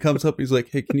thing. And then he comes up. He's like,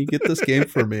 hey, can you get this game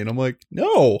for me? And I'm like,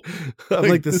 no. I'm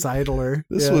like the sidler.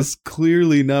 This was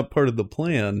clearly not part of the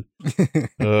plan.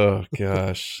 Oh,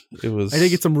 gosh. It was. I did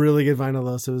get some really good vinyl,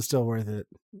 though, so it was still worth it.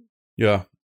 Yeah.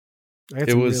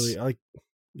 It was really,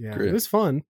 great. It was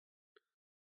fun.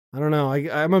 I don't know.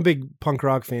 I'm a big punk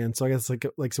rock fan, so I guess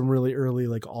like some really early,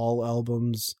 like all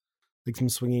albums, like some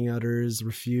Swinging Utters,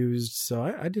 Refused. So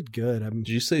I did good. Did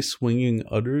you say Swinging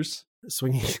Utters?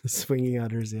 Swinging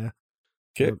Utters, yeah.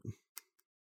 Okay.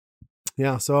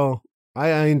 Yeah, so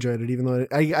I enjoyed it, even though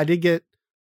I did get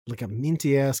like a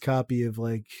minty ass copy of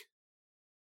like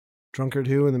Drunkard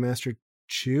Who and the Master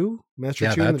Chew.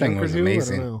 Master Chew and the thing Drunkard was Who.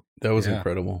 amazing. I don't know. That was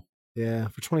incredible. Yeah,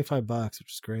 for $25,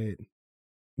 which is great.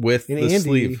 With and the Andy,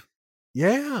 sleeve.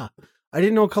 Yeah. I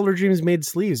didn't know Color Dreams made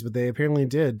sleeves, but they apparently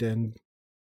did. And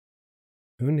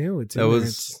who knew? That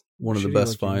was one of the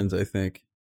best finds, I think.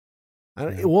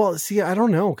 Well, see, I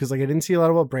don't know. Cause like I didn't see a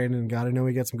lot about Brandon. God, I know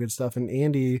he got some good stuff. And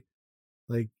Andy,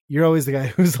 like, you're always the guy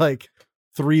who's like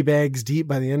 3 bags deep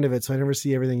by the end of it. So I never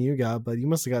see everything you got, but you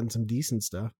must have gotten some decent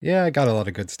stuff. Yeah, I got a lot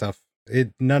of good stuff.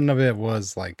 None of it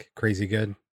was like crazy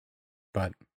good,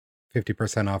 but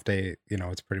 50% off day,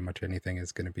 it's pretty much anything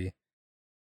is going to be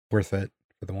worth it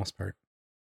for the most part.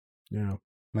 Yeah.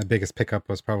 My biggest pickup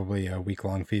was probably a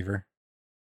week-long Fever.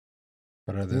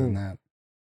 But other than that.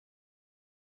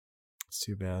 It's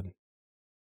too bad.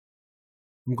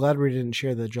 I'm glad we didn't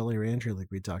share the Jolly Rancher like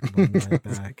we talked about right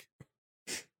back.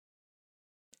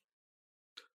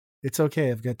 It's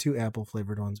okay. I've got 2 apple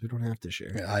flavored ones. We don't have to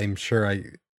share. I'm sure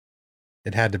it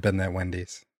had to have been that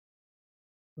Wendy's.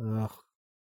 Ugh.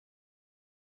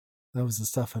 That was the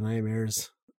stuff of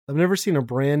nightmares. I've never seen a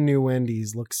brand new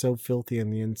Wendy's look so filthy on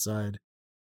the inside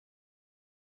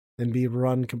and be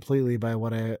run completely by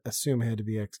what I assume had to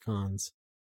be ex-cons.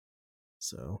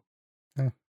 So,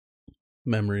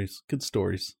 memories, good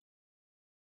stories.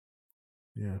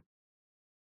 Yeah.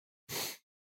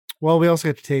 Well, we also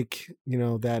got to take,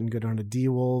 that and go down to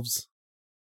D-Wolves,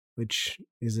 which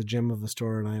is a gem of a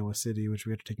store in Iowa City, which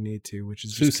we have to take Nate to, which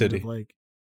is Sioux just kind City. of like,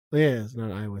 yeah, it's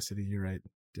not Iowa City. You're right,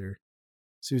 dear.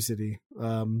 Sioux City.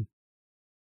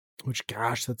 Which,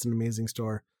 gosh, that's an amazing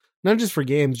store. Not just for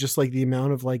games, just like the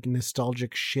amount of like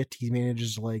nostalgic shit he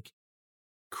manages to like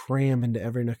cram into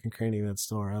every nook and cranny of that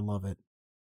store. I love it.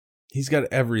 He's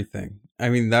got everything. I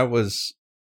mean, that was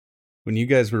when you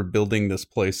guys were building this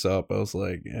place up. I was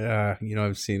like, yeah,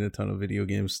 I've seen a ton of video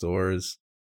game stores.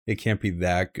 It can't be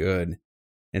that good.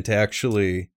 And to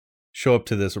actually show up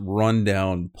to this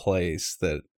rundown place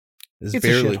that is It's a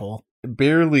shithole.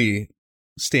 barely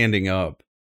standing up,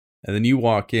 and then you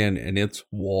walk in and it's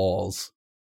walls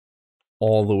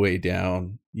all the way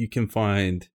down. You can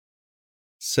find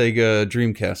Sega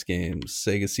Dreamcast games,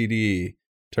 Sega CD,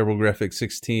 TurboGrafx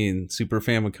 16, Super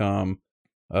Famicom,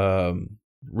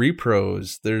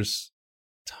 repros. There's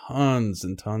tons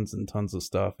and tons and tons of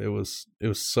stuff. It was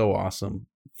so awesome.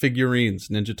 Figurines,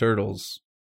 Ninja Turtles,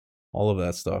 all of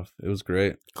that stuff. It was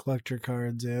great. Collector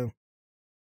cards, yeah.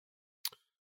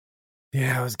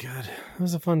 Yeah, it was good. It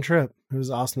was a fun trip. It was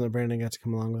awesome that Brandon got to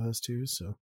come along with us too,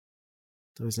 so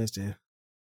it's always nice to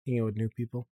hang out with new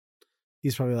people.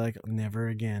 He's probably like, never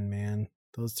again, man.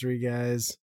 Those three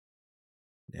guys,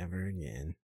 never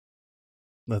again.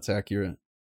 That's accurate.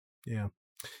 Yeah.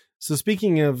 So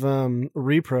speaking of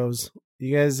repros,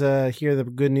 you guys hear the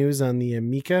good news on the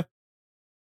Amica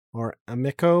or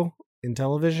Amico in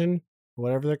television,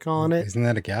 whatever they're calling it? Isn't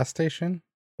that a gas station?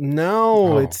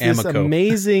 No, it's this Amico.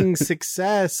 amazing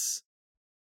success.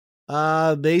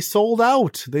 They sold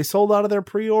out. They sold out of their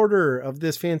pre-order of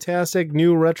this fantastic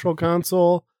new retro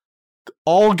console.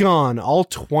 All gone. All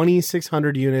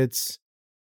 2,600 units.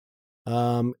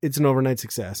 It's an overnight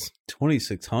success.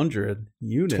 2,600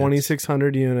 units.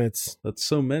 2,600 units. That's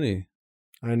so many.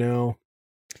 I know.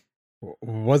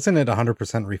 Wasn't it 100%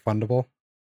 refundable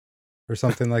or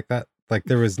something like that? Like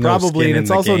there was no Probably, skin and it's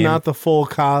in the also game. not the full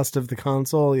cost of the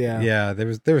console. Yeah. Yeah,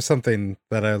 there was something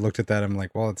that I looked at that. I'm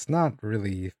like, well, it's not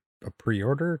really a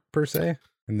pre-order per se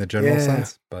in the general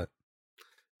sense, but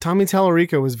Tommy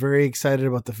Tallarico was very excited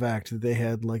about the fact that they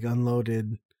had like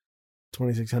unloaded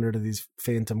 2,600 of these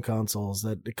Phantom consoles.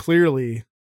 That clearly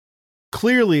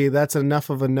that's enough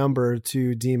of a number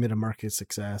to deem it a market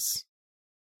success.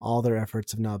 All their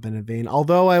efforts have not been in vain.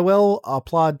 Although I will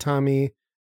applaud Tommy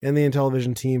and the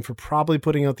Intellivision team for probably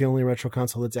putting out the only retro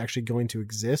console that's actually going to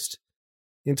exist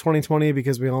in 2020,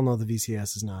 because we all know the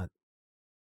VCS is not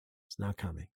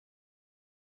coming.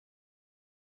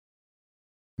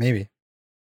 maybe.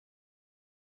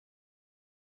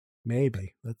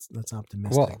 That's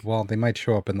optimistic. Well, they might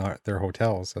show up in their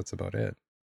hotels. That's about it.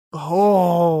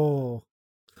 Oh,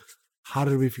 how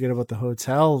did we forget about the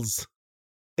hotels?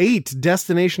 8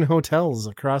 destination hotels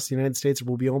across the United States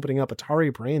will be opening up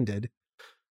Atari branded,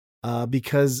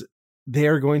 because they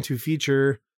are going to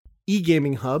feature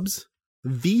e-gaming hubs,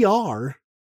 VR,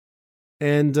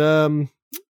 and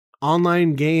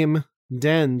online game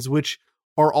dens, which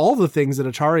are all the things that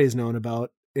Atari is known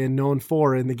about and known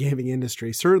for in the gaming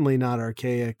industry. Certainly not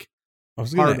archaic. I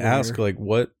was going to hardware. ask, like,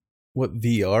 what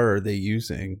VR are they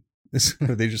using?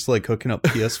 Are they just like hooking up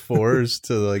PS4s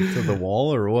to the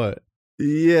wall or what?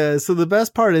 Yeah, so the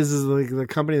best part is like the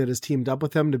company that has teamed up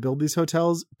with them to build these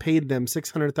hotels paid them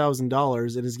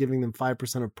 $600,000 and is giving them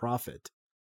 5% of profit.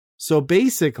 So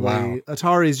basically, Wow.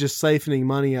 Atari is just siphoning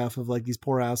money off of like these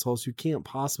poor assholes who can't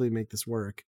possibly make this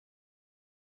work.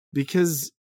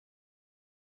 Because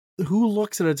who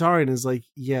looks at Atari and is like,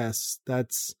 yes,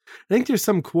 that's... I think there's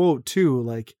some quote too,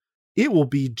 like, it will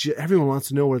be... everyone wants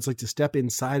to know what it's like to step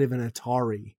inside of an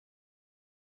Atari.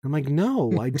 I'm like,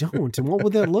 no, I don't. And what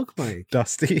would that look like?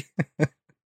 Dusty.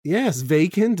 Yes,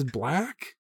 vacant,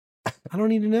 black. I don't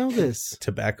need to know this.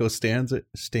 Tobacco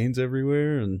stains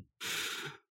everywhere, and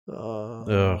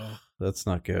that's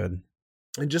not good.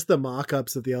 And just the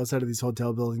mock-ups at the outside of these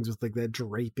hotel buildings with like that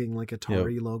draping like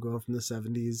Atari logo from the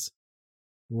 70s.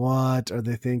 What are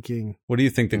they thinking? What do you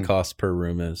think the cost per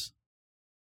room is?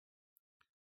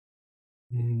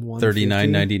 $150?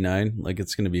 $39.99. Like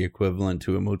it's going to be equivalent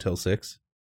to a Motel 6.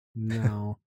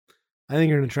 No, I think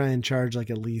you're gonna try and charge like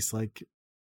at least like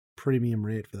premium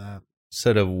rate for that.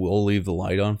 Instead of we'll leave the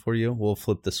light on for you, we'll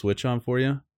flip the switch on for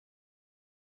you.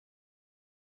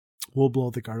 We'll blow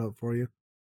the card out for you.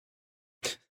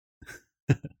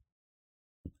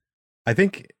 I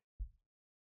think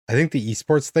the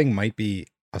esports thing might be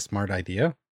a smart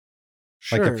idea.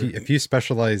 Sure. Like if you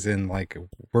specialize in like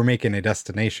we're making a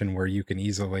destination where you can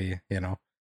easily,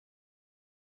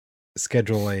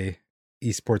 schedule a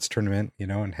esports tournament,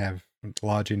 and have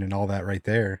lodging and all that right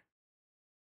there.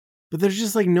 But there's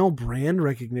just like no brand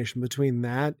recognition between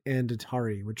that and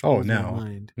Atari, which blows my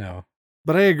mind. No.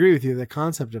 But I agree with you. The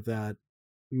concept of that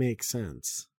makes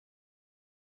sense.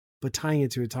 But tying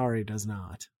it to Atari does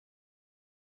not.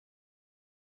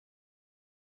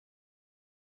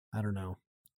 I don't know.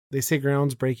 They say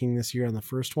ground's breaking this year on the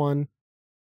first one.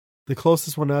 The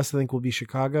closest one to us, I think, will be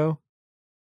Chicago.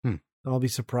 I'll be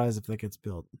surprised if that gets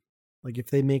built. Like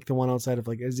if they make the one outside of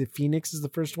is it Phoenix is the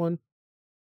first one?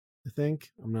 I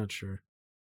think. I'm not sure.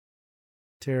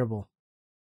 Terrible.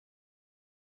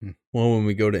 Well, when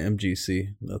we go to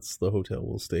MGC, that's the hotel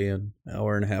we'll stay in,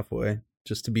 hour and a half away,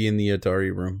 just to be in the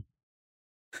Atari room.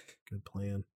 Good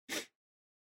plan.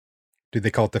 Do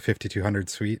they call it the 5200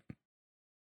 suite?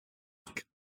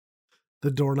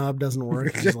 The doorknob doesn't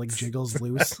work. It just jiggles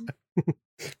loose.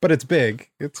 But it's big.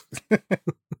 It's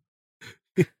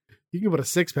you can put a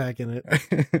 6-pack in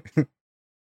it.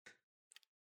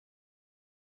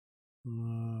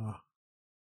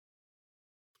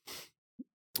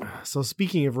 So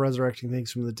speaking of resurrecting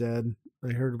things from the dead,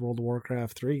 I heard World of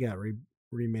Warcraft 3 got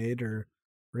remade or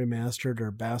remastered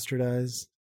or bastardized.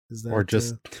 Is that or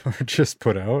just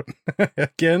put out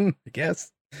again? I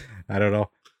guess. I don't know.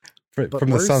 From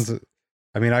the sounds of,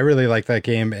 I mean, I really like that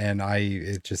game, and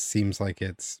it just seems like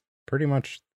it's pretty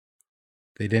much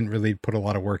they didn't really put a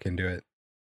lot of work into it.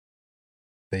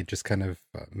 They just kind of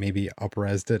maybe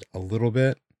up-resed it a little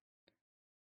bit,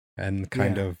 and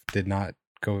kind of did not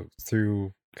go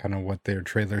through kind of what their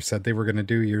trailer said they were going to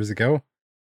do years ago.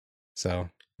 So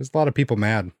there's a lot of people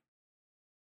mad.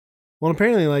 Well,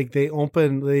 apparently, they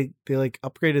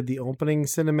upgraded the opening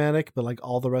cinematic, but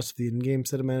all the rest of the in-game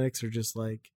cinematics are just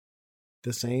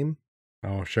the same.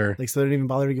 Oh, sure. So they didn't even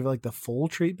bother to give it the full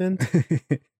treatment.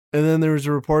 And then there was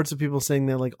reports of people saying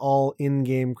that all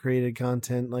in-game created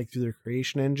content, through their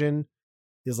creation engine,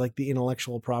 is the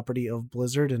intellectual property of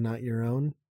Blizzard and not your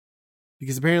own.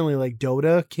 Because apparently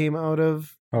Dota came out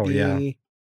of the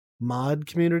mod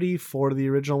community for the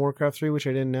original Warcraft 3, which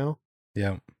I didn't know.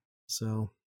 Yeah.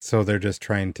 So they're just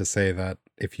trying to say that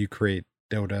if you create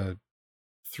Dota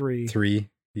 3,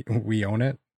 we own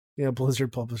it? Yeah,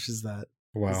 Blizzard publishes that.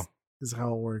 Wow. Is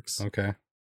how it works. Okay.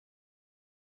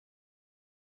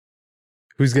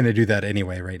 Who's going to do that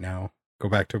anyway right now? Go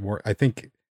back to War. I think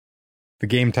the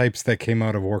game types that came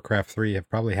out of Warcraft 3 have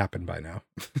probably happened by now.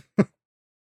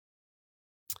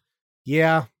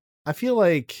 Yeah. I feel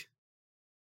like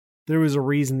there was a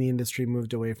reason the industry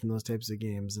moved away from those types of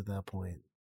games at that point.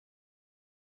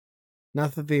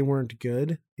 Not that they weren't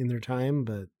good in their time,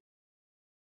 but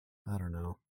I don't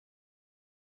know.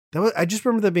 I just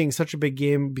remember that being such a big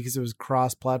game because it was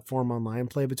cross-platform online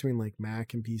play between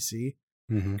Mac and PC.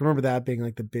 Mm-hmm. I remember that being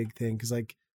the big thing because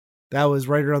that was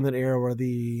right around that era where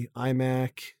the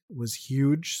iMac was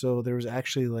huge. So there was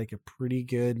actually a pretty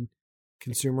good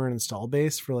consumer and install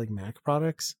base for Mac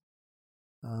products.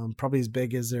 Probably as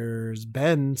big as there's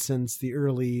been since the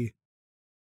early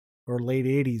or late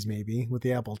 80s, maybe with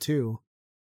the Apple II.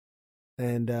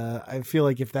 And I feel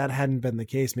if that hadn't been the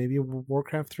case, maybe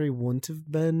Warcraft 3 wouldn't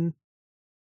have been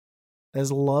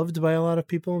as loved by a lot of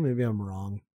people. Maybe I'm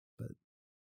wrong, but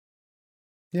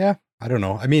yeah, I don't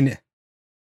know. I mean,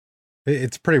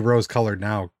 it's pretty rose-colored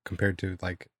now compared to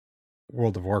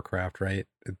World of Warcraft, right?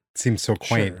 It seems so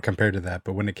quaint compared to that,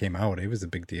 but when it came out, it was a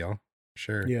big deal.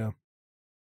 Sure. Yeah.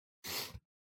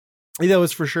 That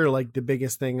was for sure the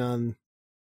biggest thing on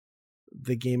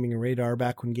the gaming radar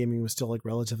back when gaming was still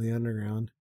relatively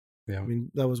underground. Yeah. I mean,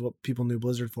 that was what people knew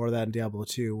Blizzard for, that and Diablo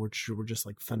 2, which were just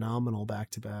phenomenal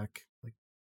back-to-back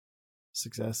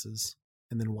successes.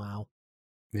 And then WoW.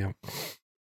 Yeah.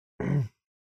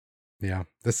 Yeah.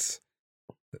 This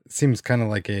seems kind of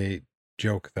like a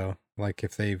joke though.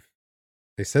 If they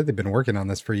said they've been working on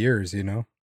this for years, and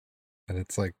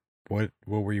it's what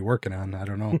were you working on? I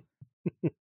don't know.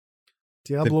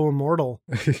 Diablo Immortal.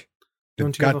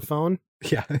 Don't you have a phone?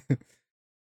 Yeah. I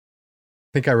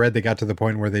think I read they got to the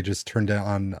point where they just turned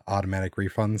on automatic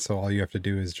refunds. So all you have to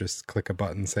do is just click a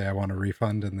button, say I want a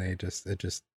refund, and it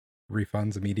just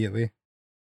refunds immediately.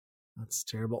 That's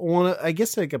terrible. Well, I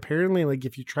guess apparently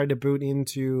if you tried to boot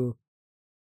into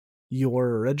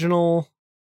your original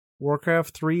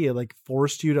Warcraft 3, it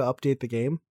forced you to update the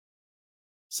game.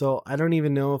 So I don't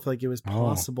even know if it was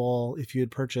possible if you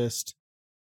had purchased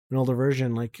an older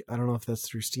version. I don't know if that's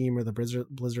through Steam or the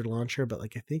Blizzard launcher, but I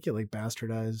think it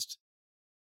bastardized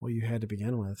what you had to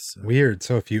begin with. So. Weird.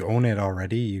 So if you own it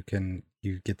already,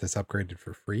 you get this upgraded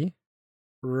for free?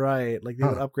 Right. They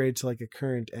would upgrade to a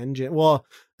current engine. Well,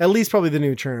 at least probably the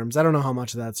new terms. I don't know how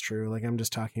much of that's true. I'm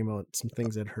just talking about some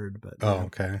things I'd heard, but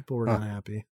okay. People were not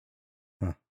happy.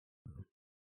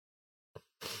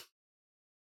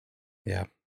 Yeah.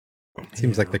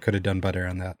 Seems like Yeah, they could have done better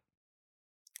on that.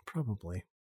 probably.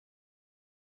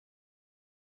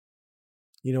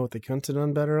 You know what they couldn't have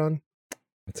done better on?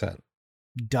 What's that?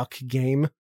 Duck Game.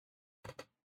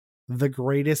 The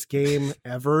greatest game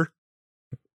ever.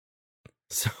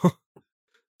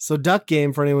 So Duck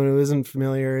Game, for anyone who isn't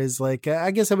familiar, is like,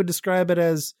 I guess I would describe it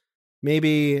as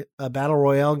maybe a battle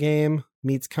royale game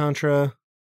meets Contra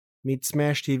meets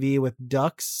Smash TV with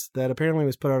ducks that apparently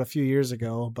was put out a few years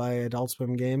ago by Adult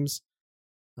Swim Games.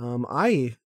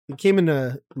 It came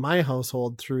into my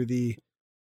household through the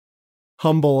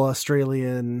humble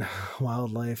Australian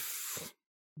wildlife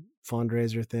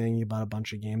fundraiser thing. You bought a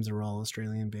bunch of games that were all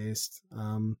Australian based.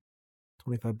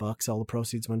 $25. All the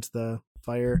proceeds went to the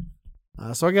fire.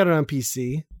 So I got it on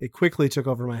PC. It quickly took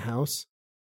over my house.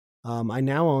 I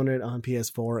now own it on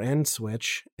PS4 and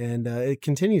Switch, and it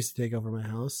continues to take over my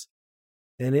house.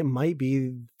 And it might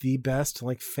be the best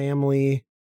like family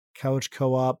couch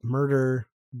co-op murder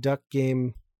duck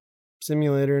game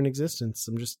simulator in existence.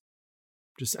 I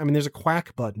mean, there's a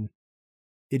quack button.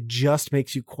 It just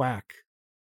makes you quack.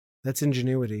 That's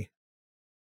ingenuity.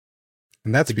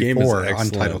 And that's The game is before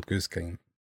excellent. Untitled Goose Game.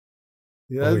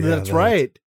 Yeah, Oh, yeah, that's that.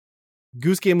 right.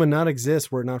 Goose Game would not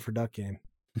exist were it not for Duck Game.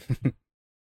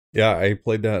 Yeah, I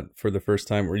played that for the first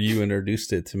time where you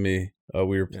introduced it to me.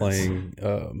 We were Yes. playing,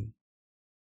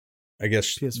 I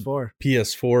guess, PS4.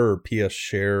 PS4 or PS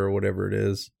Share or whatever it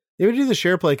is. They would do the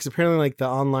share play because apparently like the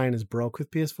online is broke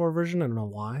with PS4 version. I don't know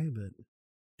why, but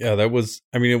Yeah, that was,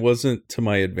 I mean, it wasn't to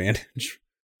my advantage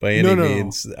by any No.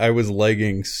 means. I was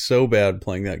lagging so bad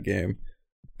playing that game.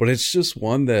 But it's just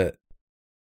one that,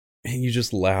 man, you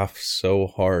just laugh so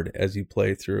hard as you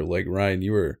play through. Like, Ryan,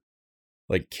 you were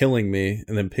like killing me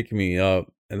and then picking me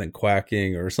up and then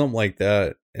quacking or something like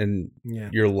that. And yeah.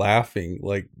 you're laughing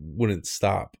like wouldn't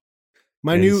stop.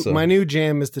 My And new so- my new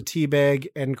jam is to teabag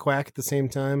and quack at the same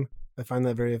time. I find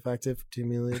that very effective to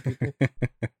humiliate people.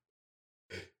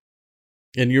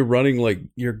 And you're running like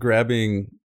you're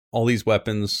grabbing all these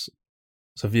weapons.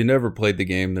 So if you never played the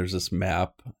game, there's this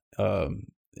map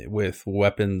with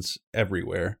weapons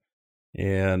everywhere.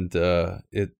 And there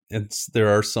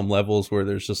are some levels where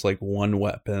there's just like one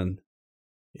weapon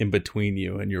in between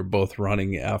you and you're both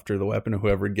running after the weapon.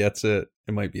 Whoever gets it,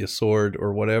 it might be a sword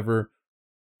or whatever.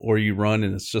 Or you run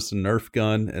and it's just a Nerf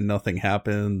gun and nothing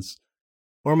happens.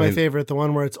 Or my And- favorite, the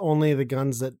one where it's only the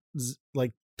guns that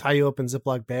like tie you up in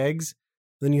Ziploc bags.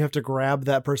 Then you have to grab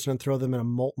that person and throw them in a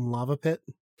molten lava pit.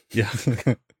 Yeah.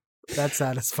 That's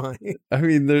satisfying. I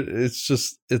mean,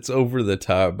 it's over the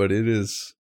top, but it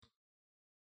is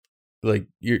like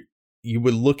you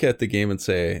would look at the game and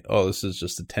say, oh, this is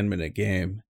just a 10-minute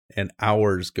game, and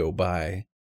hours go by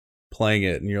playing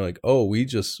it. And you're like, oh, we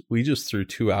just threw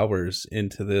 2 hours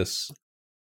into this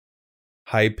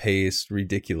high paced,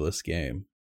 ridiculous game.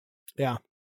 Yeah.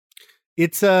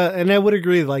 It's and I would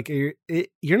agree, like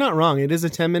you're not wrong. It is a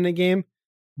 10-minute game,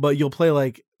 but you'll play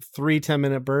like 3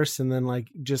 10-minute bursts and then like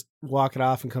just walk it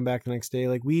off and come back the next day.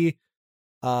 Like we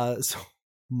so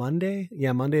Monday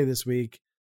this week,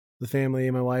 the family,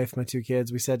 my wife, my 2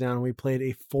 kids, we sat down and we played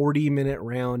a 40-minute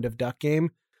round of Duck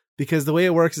Game, because the way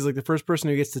it works is like the first person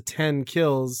who gets to 10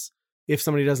 kills, if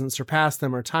somebody doesn't surpass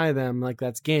them or tie them, like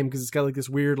that's game, because it's got like this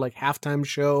weird like halftime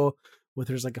show where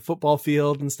there's like a football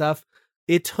field and stuff.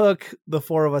 It took the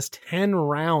 4 of us 10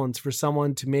 rounds for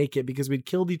someone to make it, because we'd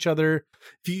killed each other.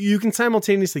 If you can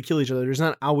simultaneously kill each other, there's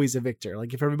not always a victor.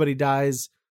 Like if everybody dies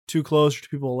too close, or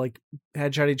people like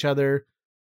headshot each other.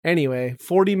 Anyway,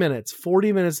 40 minutes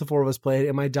the 4 of us played,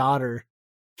 and my daughter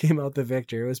came out the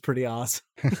victor. It was pretty awesome.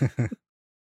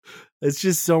 It's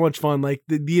just so much fun. Like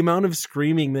the amount of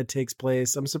screaming that takes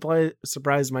place. I'm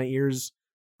surprised my ears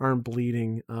aren't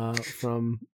bleeding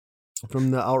from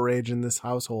the outrage in this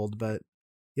household. But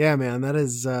yeah, man, that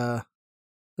is a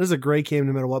great game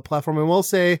no matter what platform. And we'll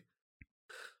say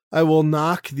I will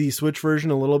knock the Switch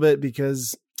version a little bit,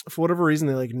 because for whatever reason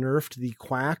they like nerfed the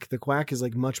quack. The quack is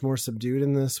like much more subdued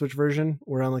in the Switch version,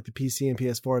 where on like the PC and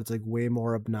PS4 it's like way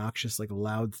more obnoxious, like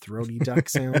loud throaty duck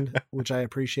sound, which I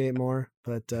appreciate more.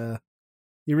 But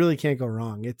you really can't go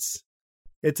wrong. It's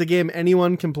a game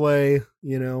anyone can play,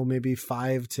 you know, maybe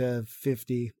 5 to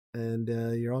 50, and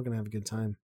you're all gonna have a good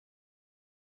time.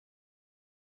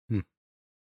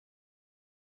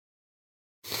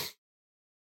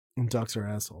 And ducks are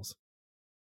assholes.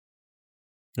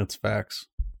 That's facts.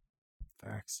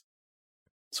 Facts.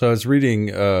 So I was reading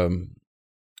an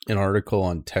article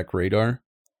on Tech Radar,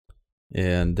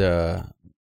 and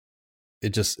it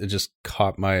just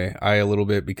caught my eye a little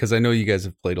bit, because I know you guys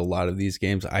have played a lot of these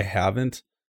games. I haven't,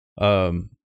 but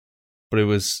it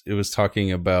was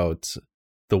talking about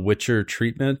the Witcher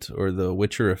treatment or the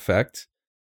Witcher effect.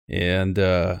 And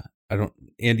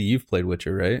Andy, you've played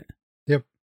Witcher, right? Yep.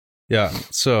 Yeah.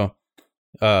 So,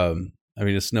 I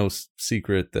mean, it's no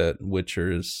secret that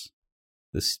Witcher is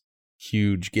this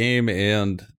huge game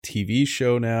and TV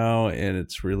show now, and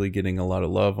it's really getting a lot of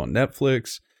love on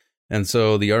Netflix. And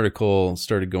so the article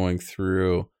started going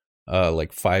through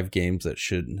like 5 games that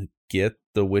should get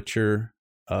the Witcher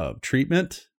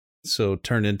treatment, so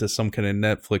turn into some kind of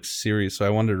Netflix series. So I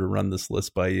wanted to run this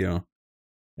list by you,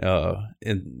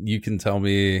 and you can tell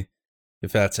me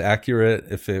if that's accurate,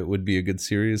 if it would be a good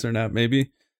series or not,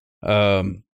 maybe.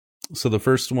 So the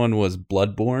first one was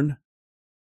Bloodborne.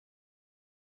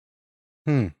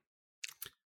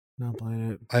 Not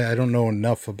playing it. I don't know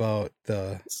enough about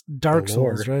It's Dark the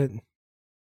lore. Souls, right?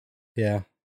 Yeah.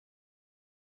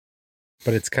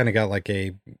 But it's kind of got like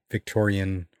a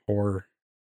Victorian horror.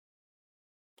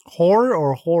 Horror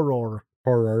or horror?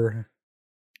 Horror.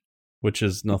 Which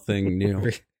is nothing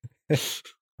new,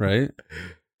 right?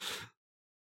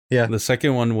 Yeah. The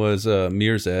second one was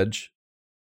Mirror's Edge,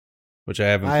 which I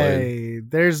haven't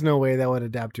played. There's no way that would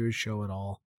adapt to a show at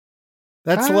all.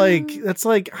 That's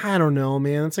like I don't know,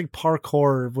 man. It's like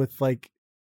parkour with like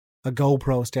a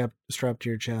GoPro strapped to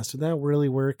your chest. Would that really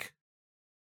work?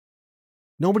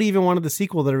 Nobody even wanted the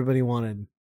sequel that everybody wanted.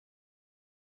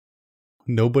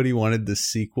 Nobody wanted the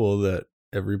sequel that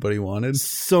everybody wanted.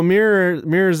 So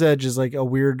Mirror's Edge is like a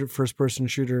weird first-person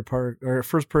shooter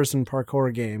first-person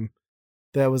parkour game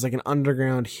that was like an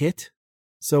underground hit.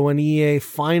 So when EA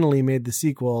finally made the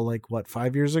sequel, like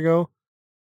 5 years ago,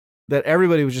 that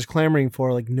everybody was just clamoring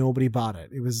for, like nobody bought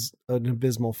it. It was an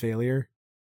abysmal failure,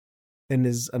 and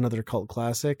is another cult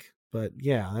classic. But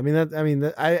yeah,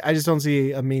 I just don't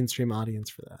see a mainstream audience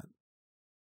for that.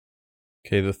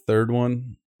 Okay, the third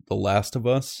one, The Last of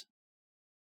Us.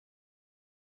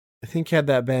 I think had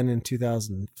that been in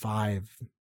 2005,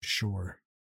 sure.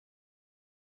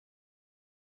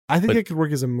 I think it could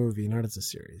work as a movie, not as a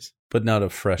series. But not a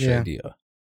fresh idea.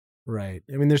 Right.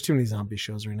 I mean, there's too many zombie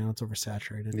shows right now. It's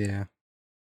oversaturated. Yeah.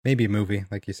 Maybe a movie,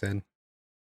 like you said.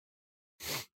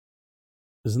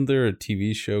 Isn't there a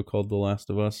TV show called The Last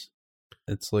of Us?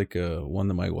 It's like one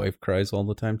that my wife cries all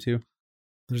the time to.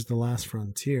 There's The Last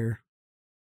Frontier.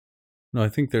 No, I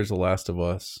think there's The Last of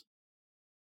Us.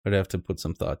 I'd have to put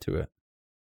some thought to it.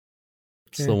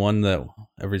 It's the one that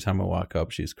every time I walk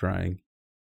up, she's crying.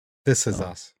 This Is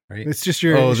Us, right? It's just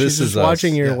This is is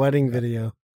watching us. your wedding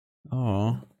video.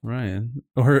 Oh, Ryan.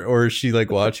 Or is she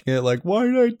like watching it like, why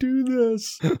did I do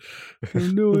this? I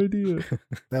have no idea.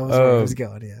 That was where I was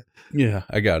going, yeah. Yeah,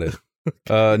 I got it.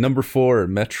 Number 4,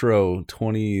 Metro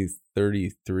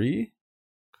 2033.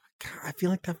 God, I feel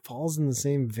like that falls in the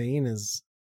same vein as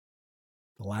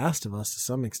The Last of Us to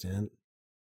some extent.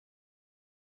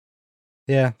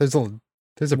 Yeah, there's a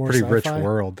More pretty rich sci-fi?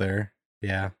 world there.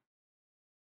 Yeah.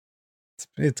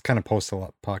 It's kind of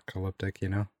post-apocalyptic, you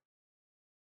know?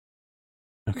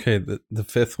 Okay, the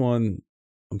fifth one,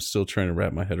 I'm still trying to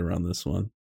wrap my head around this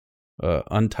one.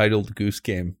 Untitled Goose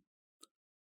Game.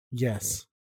 Yes.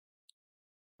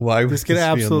 Why would This could be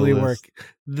on the absolutely list? work.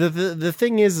 The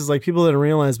thing is like people didn't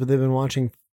realize, but they've been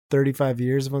watching 35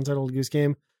 years of Untitled Goose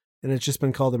Game, and it's just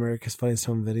been called America's Funniest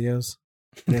Home Videos.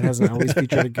 And it hasn't always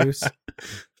featured a goose.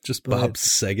 Just But- Bob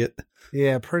Saget.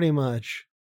 Yeah, pretty much.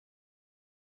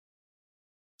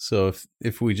 So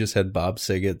if we just had Bob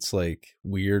Saget's like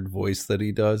weird voice that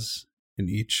he does in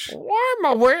each, I'm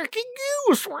a working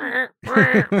goose.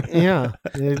 Yeah,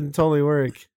 it totally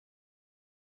work.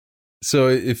 so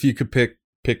if you could pick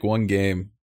one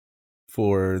game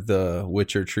for the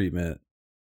Witcher treatment,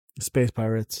 Space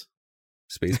Pirates.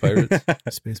 Space Pirates.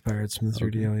 Space Pirates from the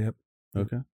 3DO, yep.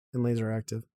 Okay. And Laser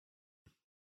Active.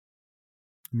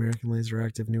 American Laser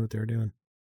Active knew what they were doing.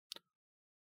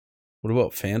 What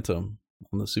about Phantom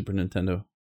on the Super Nintendo?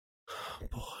 Oh,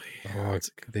 boy. Oh, That's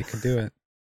a good they could do it.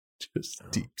 Just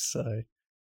deep sigh.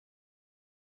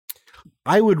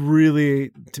 I would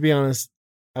really, to be honest,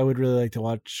 I would really like to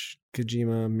watch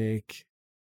Kojima make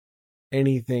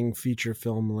anything feature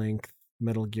film length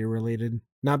Metal Gear related.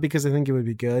 Not because I think it would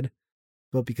be good,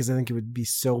 but because I think it would be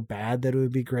so bad that it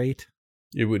would be great.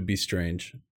 It would be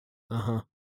strange. Uh-huh.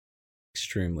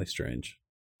 Extremely strange.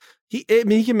 He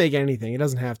can make anything. It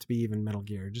doesn't have to be even Metal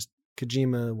Gear. Just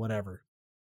Kojima, whatever.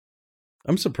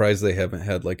 I'm surprised they haven't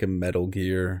had like a Metal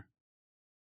Gear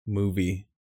movie.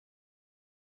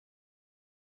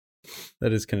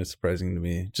 That is kind of surprising to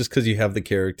me. Just because you have the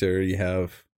character, you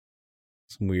have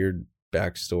some weird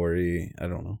backstory. I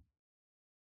don't know.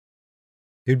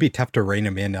 It'd be tough to rein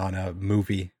him in on a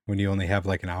movie when you only have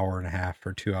like an hour and a half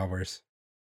or 2 hours.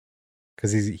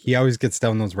 Because he always gets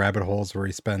down those rabbit holes where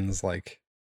he spends like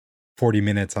 40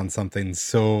 minutes on something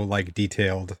so like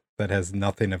detailed that has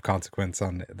nothing of consequence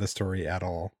on the story at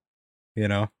all, you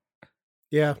know?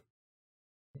 Yeah.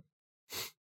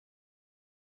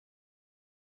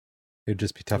 It'd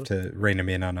just be tough to rein them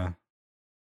in on a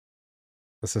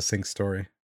succinct story.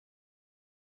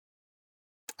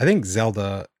 I think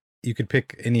Zelda, you could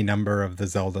pick any number of the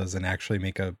Zeldas and actually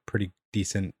make a pretty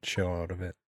decent show out of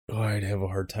it. Oh, I'd have a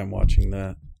hard time watching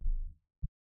that.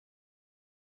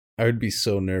 I would be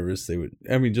so nervous. They would.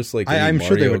 I mean, just like I'm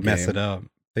sure they would Mario mess it up.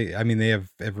 They have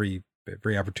every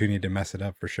opportunity to mess it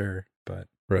up for sure. But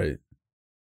right,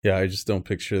 yeah, I just don't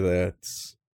picture that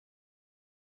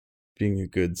being a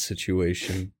good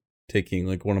situation. Taking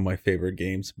like one of my favorite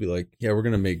games, be like, yeah, we're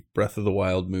gonna make Breath of the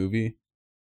Wild movie.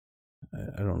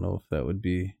 I don't know if that would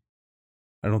be.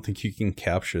 I don't think you can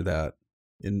capture that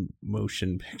in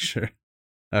motion picture.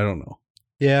 I don't know.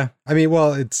 Yeah, I mean,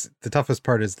 well, it's the toughest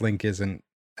part is Link isn't.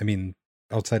 I mean,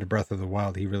 outside of Breath of the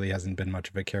Wild, he really hasn't been much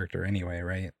of a character anyway,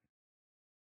 right?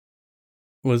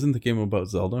 Wasn't the game about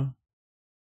Zelda?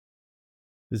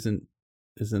 Isn't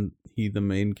he the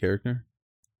main character?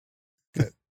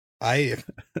 I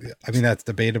mean, that's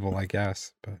debatable, I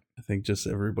guess, but I think just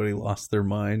everybody lost their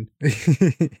mind.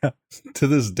 yeah. To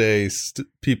this day,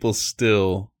 people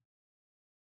still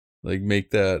like make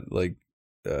that like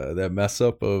that mess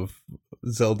up of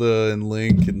Zelda and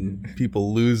Link, and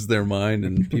people lose their mind,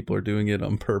 and people are doing it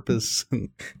on purpose.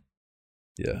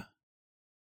 Yeah,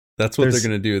 that's what they're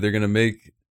gonna do. They're gonna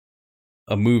make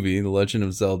a movie, The Legend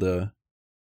of Zelda,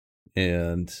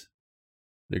 and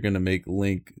they're gonna make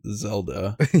Link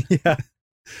Zelda. Yeah,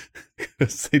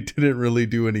 because they didn't really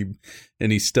do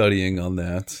any studying on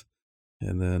that,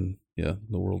 and then yeah,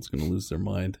 the world's gonna lose their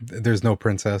mind. There's no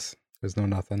princess. There's no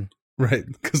nothing. Right,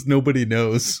 because nobody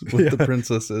knows what the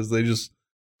princess is. They just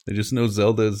know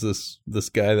Zelda is this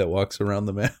guy that walks around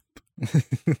the map.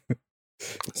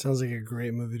 Sounds like a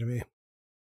great movie to me.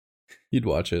 You'd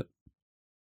watch it.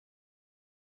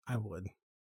 I would.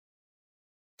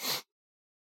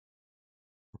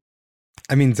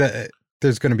 I mean,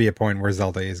 there's going to be a point where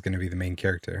Zelda is going to be the main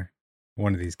character.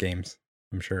 One of these games.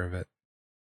 I'm sure of it.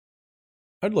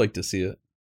 I'd like to see it.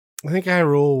 I think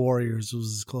Hyrule Warriors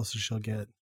was as close as she'll get.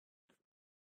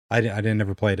 I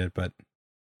never played it, but...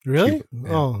 Really? Yeah.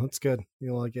 Oh, that's good.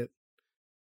 You'll like it.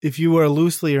 If you are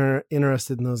loosely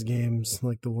interested in those games,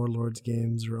 like the Warlords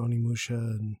games or Onimusha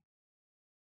and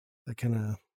that kind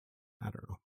of... I don't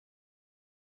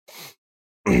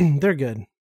know. They're good.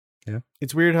 Yeah.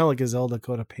 It's weird how like a Zelda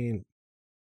coat of paint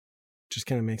just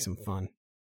kind of makes them fun.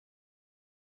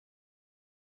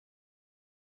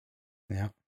 Yeah.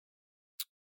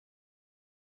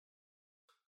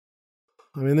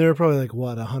 I mean, there are probably like,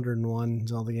 101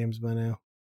 Zelda games by now.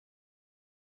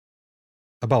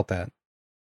 About that.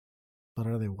 But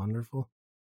are they wonderful?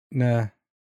 Nah.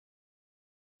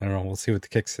 I don't know. We'll see what the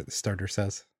Kickstarter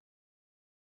says.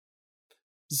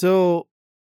 So,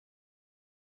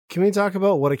 can we talk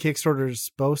about what a Kickstarter is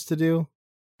supposed to do?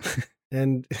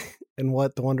 and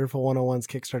what the Wonderful 101's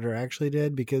Kickstarter actually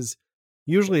did? Because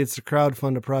usually it's to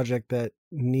crowdfund a project that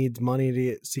needs money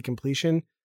to see completion.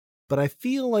 But I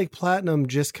feel like Platinum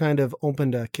just kind of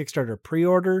opened a Kickstarter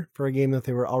pre-order for a game that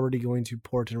they were already going to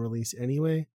port and release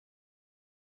anyway.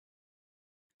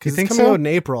 Because it's coming out in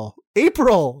April.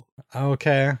 April!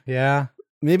 Okay, yeah.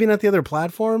 Maybe not the other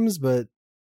platforms, but it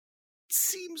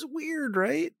seems weird,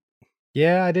 right?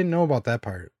 Yeah, I didn't know about that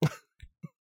part.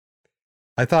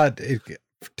 I thought it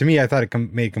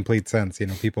made complete sense. You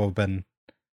know, people have been...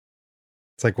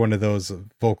 It's like one of those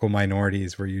vocal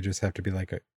minorities where you just have to be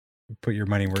like put your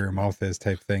money where your mouth is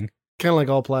type thing. Kind of like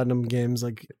all Platinum games,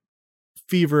 like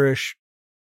feverish,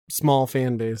 small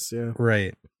fan base. Yeah.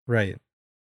 Right.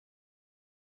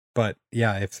 But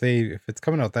yeah, if it's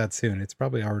coming out that soon, it's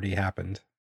probably already happened.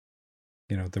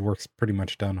 You know, the work's pretty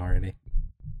much done already.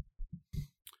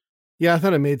 Yeah, I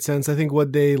thought it made sense. I think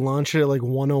they launched it at like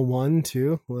 101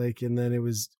 too, like, and then it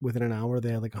was within an hour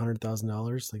they had like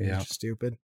 $100,000. Like, it's just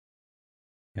stupid.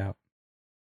 Yeah.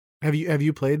 Have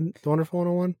you played The Wonderful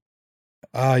 101?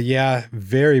 Yeah,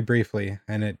 very briefly,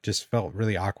 and it just felt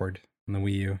really awkward on the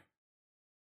Wii U.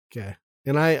 Okay.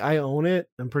 And I own it.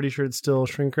 I'm pretty sure it's still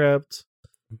shrink wrapped.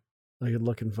 I could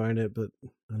look and find it, but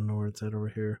I don't know where it's at over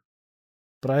here.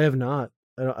 But I have not.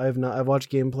 I've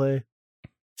watched gameplay.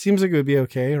 Seems like it would be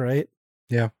okay, right?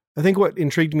 Yeah. I think what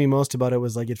intrigued me most about it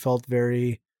was like it felt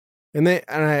very, and they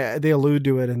allude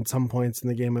to it in some points in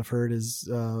the game. I've heard is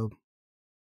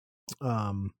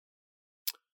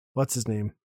what's his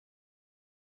name?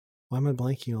 Why am I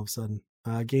blanking all of a sudden?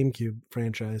 GameCube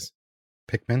franchise.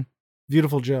 Pikmin?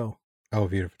 Beautiful Joe. Oh,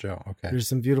 Beautiful Joe. Okay. There's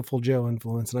some Beautiful Joe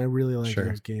influence, and I really like Sure.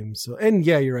 those games. So, and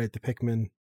yeah, you're right. The Pikmin,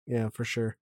 yeah, for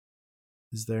sure,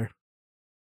 is there.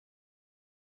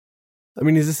 I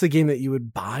mean, is this a game that you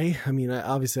would buy? I mean,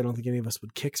 obviously, I don't think any of us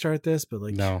would kickstart this, but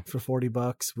like, No. for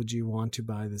 $40, would you want to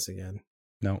buy this again?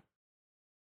 No.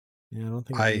 Yeah, I don't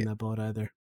think I'm in that boat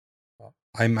either.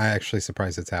 I'm actually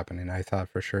surprised it's happening. I thought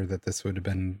for sure that this would have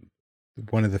been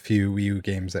one of the few Wii U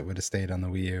games that would have stayed on the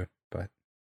Wii U, but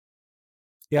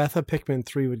yeah, I thought Pikmin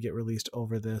 3 would get released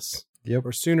over this. Yep.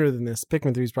 Or sooner than this.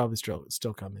 Pikmin 3 is probably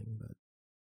still coming, but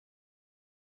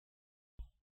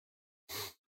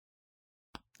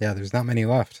yeah, there's not many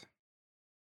left.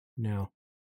 no.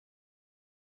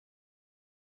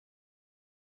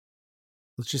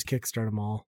 Let's just kickstart them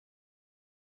all.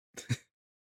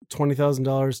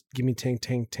 $20,000. Give me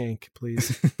Tank,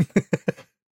 please.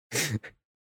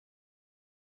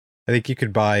 I think you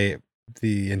could buy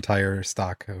the entire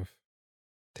stock of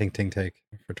Tank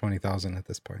for 20,000 at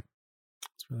this point.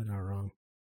 It's really not wrong.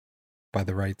 By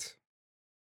the rights.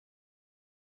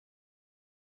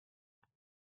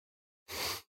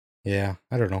 Yeah,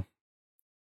 I don't know.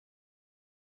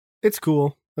 It's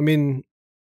cool. I mean,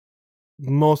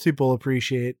 most people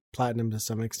appreciate Platinum to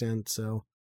some extent, so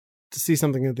to see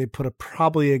something that they put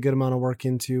probably a good amount of work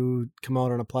into come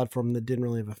out on a platform that didn't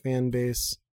really have a fan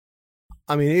base,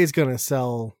 I mean, it's going to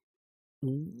sell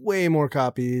way more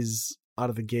copies out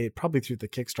of the gate, probably through the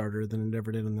Kickstarter, than it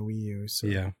ever did on the Wii U. So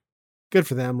yeah, good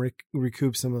for them.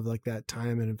 Recoup some of like that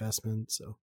time and investment.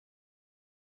 So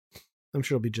I'm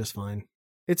sure it'll be just fine.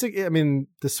 I mean,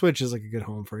 the Switch is like a good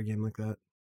home for a game like that.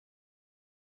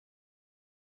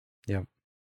 Yep.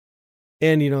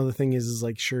 And the thing is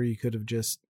like, sure, you could have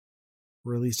just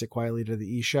released it quietly to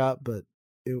the eShop, but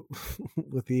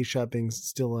with the eShop being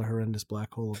still a horrendous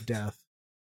black hole of death,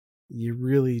 you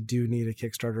really do need a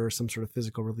Kickstarter or some sort of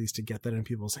physical release to get that in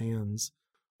people's hands.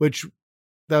 Which,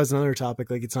 that was another topic.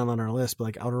 Like, it's not on our list, but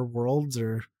like Outer Worlds,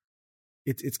 or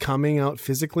it's coming out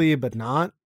physically, but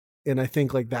not. And I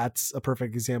think like that's a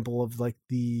perfect example of like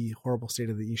the horrible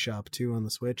state of the eShop too on the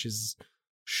Switch. Is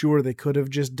sure, they could have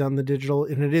just done the digital,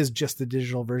 and it is just the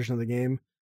digital version of the game,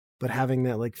 but having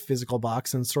that like physical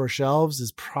box on store shelves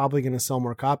is probably going to sell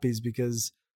more copies,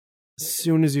 because as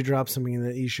soon as you drop something in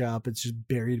the eShop, it's just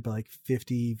buried by like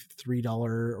 $53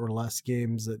 or less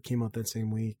games that came out that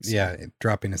same week. So. Yeah,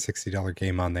 dropping a $60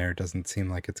 game on there doesn't seem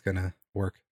like it's going to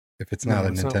work if it's not a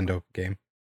Nintendo game.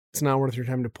 It's not worth your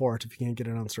time to port if you can't get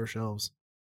it on store shelves.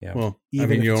 Yeah. Well, I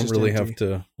mean, you don't really have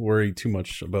to worry too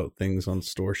much about things on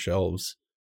store shelves.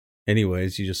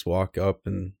 Anyways, you just walk up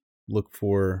and look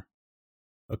for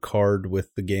a card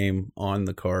with the game on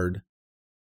the card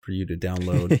for you to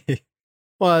download.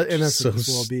 Well, and that's so what this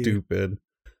will be. Stupid.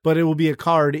 But it will be a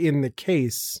card in the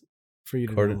case for you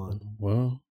to download.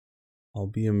 Well, I'll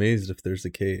be amazed if there's a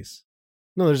case.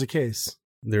 No, there's a case.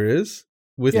 There is?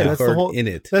 With the card in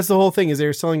it. That's the whole thing, is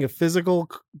they're selling a physical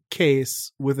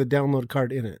case with a download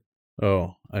card in it.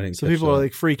 Oh, I didn't. So people are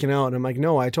like freaking out, and I'm like,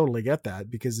 no, I totally get that,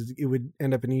 because it would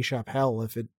end up in eShop hell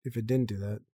if it didn't do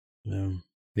that.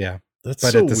 Yeah. That's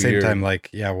but so at the weird. same time, like,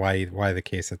 yeah, why the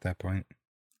case at that point?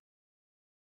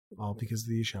 All because of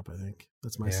the eShop, I think.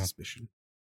 That's my suspicion.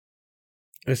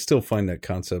 I still find that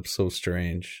concept so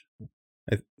strange.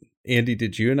 Andy,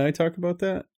 did you and I talk about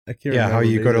that? I can't remember. How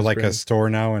you go to like a store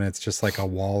now and it's just like a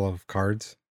wall of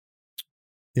cards.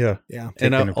 Yeah.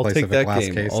 And I'll take that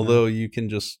game. Although you can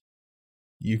just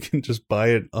buy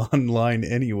it online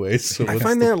anyway. So I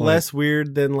find that less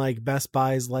weird than like Best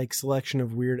Buy's like selection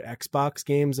of weird Xbox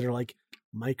games that are like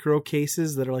micro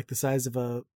cases that are like the size of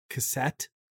a cassette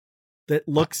that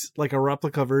looks like a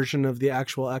replica version of the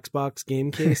actual Xbox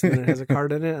game case, and then it has a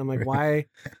card in it. I'm like, why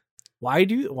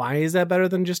is that better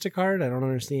than just a card? I don't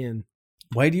understand.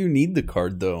 Why do you need the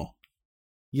card though?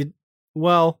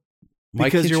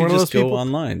 Because you're one of those people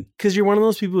online. Because you're one of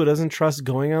those people who doesn't trust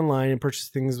going online and purchase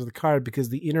things with a card because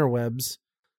the interwebs.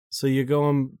 So you go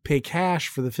and pay cash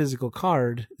for the physical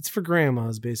card. It's for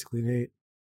grandmas, basically, Nate.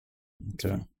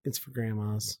 Okay. It's for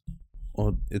grandmas.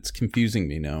 Well, it's confusing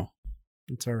me now.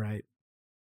 It's all right.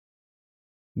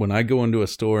 When I go into a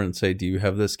store and say, "Do you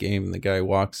have this game?" and the guy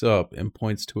walks up and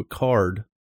points to a card,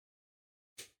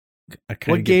 I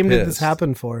kind of What game did this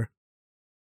happen for?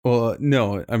 Well,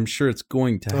 no, I'm sure it's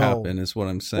going to happen, is what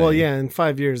I'm saying. Well, yeah, in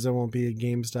 5 years, there won't be a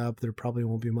GameStop. There probably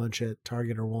won't be much at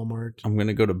Target or Walmart. I'm going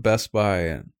to go to Best Buy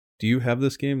and, "Do you have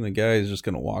this game?" And the guy is just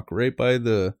going to walk right by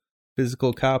the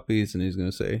physical copies and he's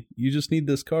going to say, "You just need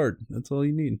this card. That's all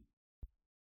you need."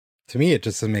 To me, it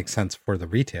just doesn't make sense for the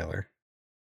retailer.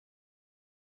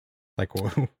 Like,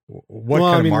 what kind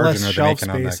of margin are they making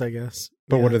on that? I guess.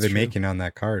 But what are they making on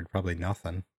that card? Probably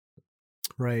nothing.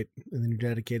 Right. And then you're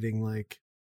dedicating like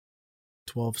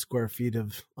 12 square feet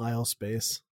of aisle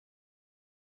space.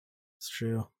 It's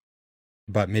true.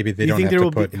 But maybe they Do you don't think have there to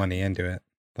will put be- money into it.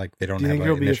 Like they don't Do you have think an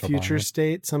there'll be a initial future bond.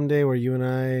 state someday where you and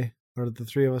I, or the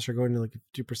three of us, are going to like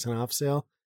a 50% off sale?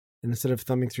 And instead of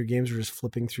thumbing through games, we're just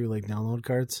flipping through like download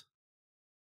cards?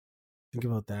 Think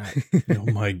about that. Oh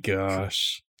my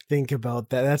gosh. Think about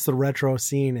that. That's the retro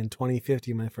scene in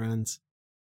 2050, my friends.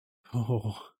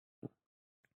 Oh.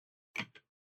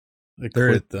 I There-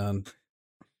 quit then.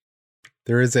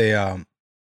 There is a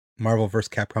Marvel vs.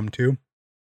 Capcom 2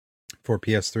 for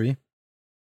PS3.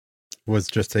 Was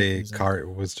just a confusing.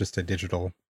 card. Was just a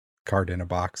digital card in a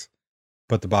box,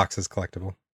 but the box is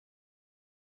collectible.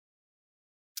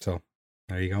 So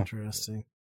there you go. Interesting.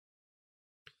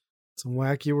 It's a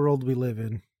wacky world we live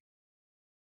in.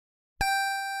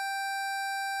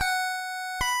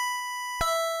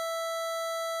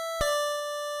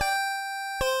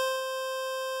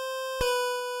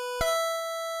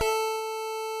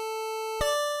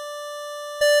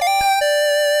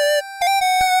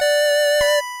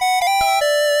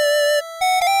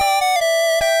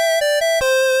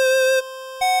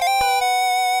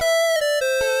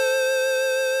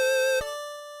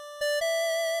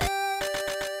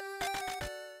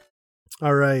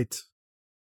 All right.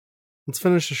 Let's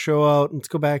finish the show out. Let's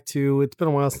go back to, it's been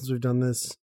a while since we've done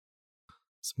this.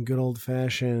 Some good old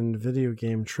fashioned video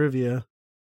game trivia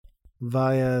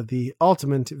via the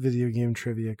Ultimate Video Game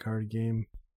Trivia card game.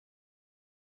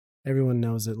 Everyone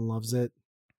knows it and loves it.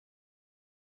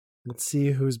 Let's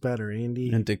see who's better, Andy.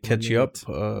 And to or catch you up,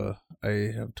 Nate. I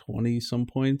have 20 some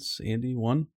points. Andy,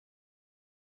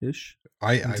 1-ish.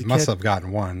 I to must catch- have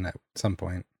gotten one at some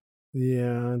point.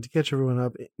 Yeah, and to catch everyone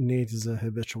up, Nate is a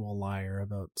habitual liar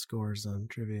about scores on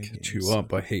trivia Catch games. you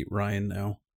up. I hate Ryan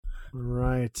now.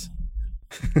 Right.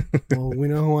 Well, we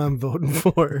know who I'm voting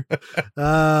for.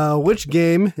 Which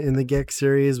game in the Gex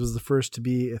series was the first to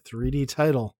be a 3D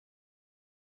title?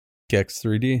 Gex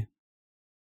 3D.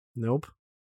 Nope.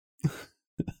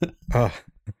 Oh,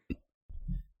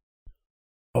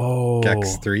 Oh.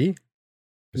 Gex 3?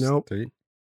 Just Nope. 3?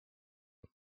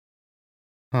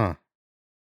 Huh.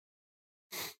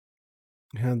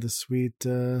 It had the sweet,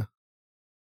 Is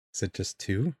it just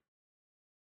 2?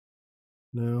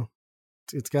 no.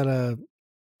 It's got a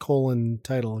colon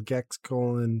title, Gex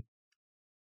colon.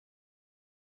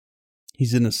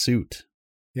 He's in a suit.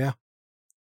 Yeah.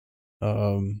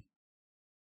 007.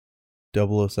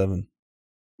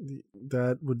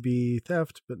 That would be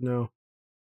theft, but no.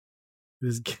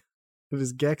 It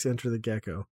is Gex Enter the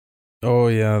Gecko. Oh,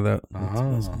 yeah. That's what I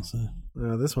was Oh. gonna say.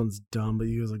 This one's dumb, but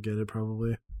you guys will get it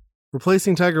probably.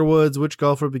 Replacing Tiger Woods, which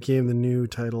golfer became the new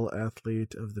title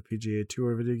athlete of the PGA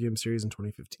Tour video game series in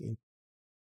 2015?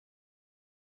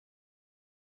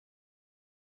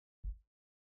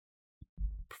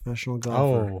 Professional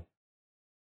golfer. Oh.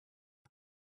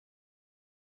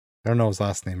 I don't know his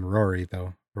last name. Rory,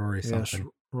 though. Rory Yes, something.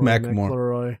 Rory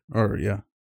Macklemore. Or, yeah.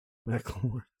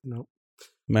 McIlroy. Nope.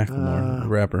 Macklemore,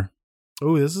 rapper.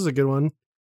 Oh, this is a good one.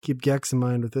 Keep Gex in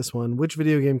mind with this one. Which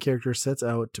video game character sets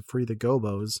out to free the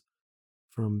Gobos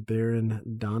from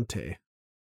Baron Dante?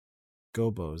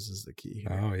 Gobos is the key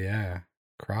here. Oh, yeah.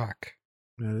 Croc.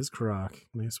 That is Croc.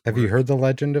 Nice Have you work. heard the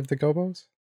legend of the Gobos?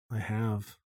 I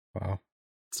have. Wow.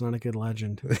 It's not a good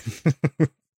legend.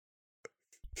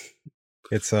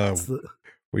 It's It's the,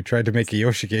 we tried to make a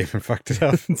Yoshi game and fucked it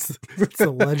up. it's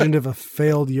the legend of a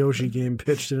failed Yoshi game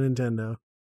pitched to Nintendo.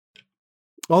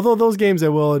 Although those games, I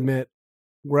will admit,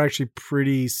 were actually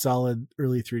pretty solid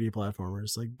early 3D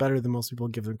platformers. Like better than most people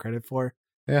give them credit for.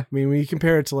 Yeah. I mean, when you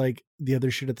compare it to like the other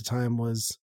shit at the time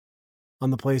was,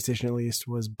 on the PlayStation at least,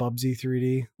 was Bubsy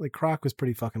 3D. Like Croc was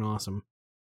pretty fucking awesome.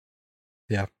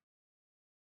 Yeah.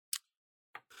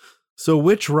 So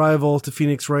which rival to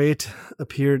Phoenix Wright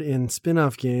appeared in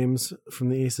spin-off games from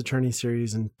the Ace Attorney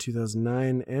series in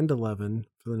 2009 and 11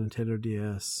 for the Nintendo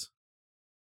DS?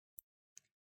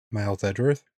 Miles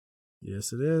Edgeworth?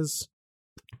 Yes, it is.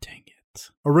 Dang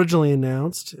it. Originally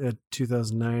announced at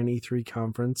 2009 E3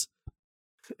 conference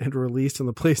and released on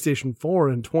the PlayStation 4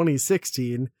 in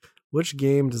 2016, which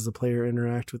game does the player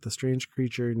interact with a strange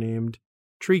creature named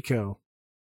Trico?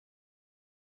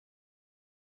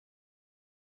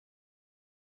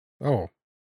 Oh.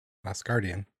 Last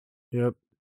Guardian. Yep.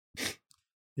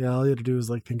 Yeah, all you had to do is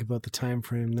like think about the time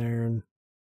frame there, and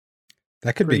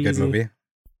That could be a good Crazy. movie.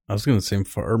 I was going to say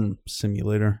Farm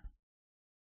Simulator.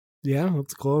 yeah,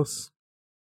 that's close.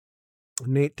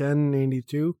 Nate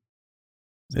 1092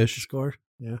 Ish. score.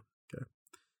 Yeah.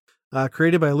 Okay.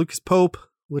 Created by Lucas Pope,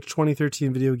 which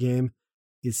 2013 video game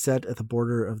is set at the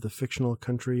border of the fictional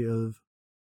country of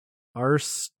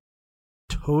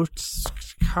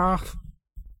Arstotzka.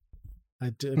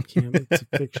 I can't. It's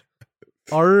a fiction.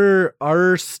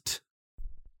 Arsttozka.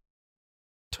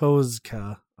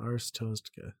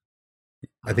 Arsttozka.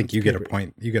 I think you get a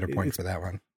point. You get a point for that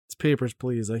one. It's Papers,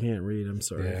 Please. I can't read. I'm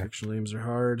sorry. Yeah. Fictional names are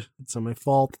hard. It's not my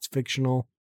fault. It's fictional.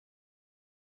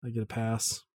 I get a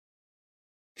pass.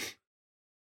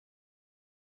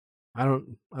 I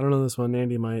don't know this one.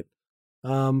 Andy might.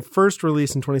 First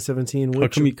release in 2017. How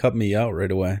come you cut me out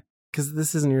right away? Because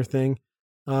this isn't your thing.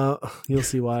 You'll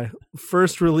see why.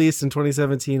 First release in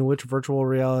 2017. Which virtual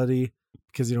reality,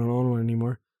 because you don't own one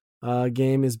anymore,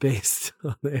 game is based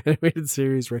on the animated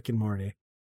series Rick and Morty?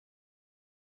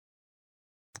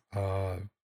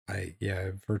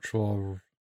 Virtual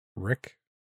Rick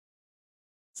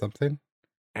something.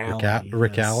 Alley,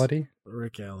 Rickality.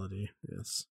 Rickality,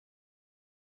 yes.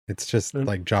 It's just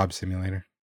like Job Simulator.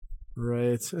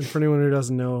 Right. And for anyone who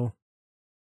doesn't know,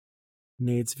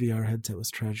 Nate's VR headset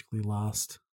was tragically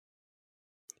lost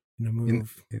in a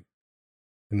move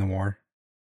In the war.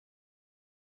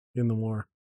 in the war.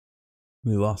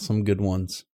 We lost some good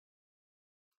ones.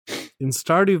 In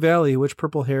Stardew Valley, which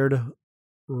purple-haired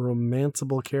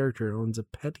romanceable character owns a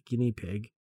pet guinea pig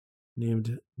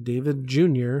named David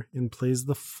Jr. and plays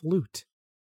the flute?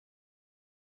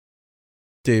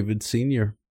 David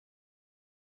Sr.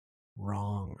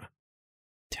 Wrong.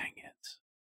 Dang it.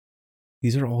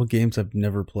 These are all games I've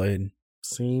never played.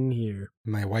 Same here.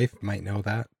 My wife might know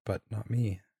that, but not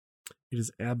me. It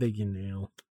is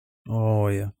Abigail. Oh,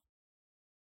 yeah.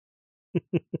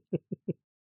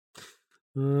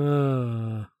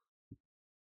 I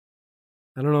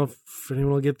don't know if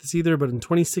anyone will get this either, but in the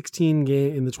 2016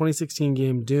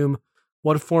 game Doom,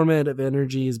 what format of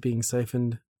energy is being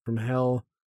siphoned from hell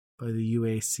by the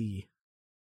UAC?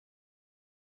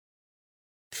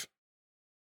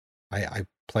 I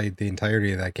played the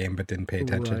entirety of that game, but didn't pay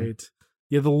attention. Right.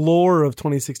 Yeah, the lore of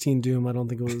 2016 Doom, I don't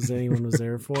think it was anyone was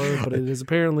there for, but it is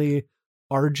apparently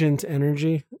Argent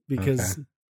Energy because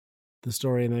the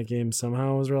story in that game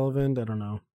somehow was relevant. I don't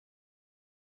know.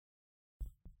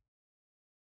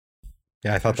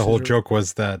 Yeah, I thought the whole joke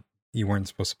was that you weren't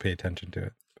supposed to pay attention to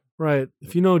it. Right.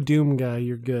 If you know Doom guy,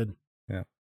 you're good. Yeah.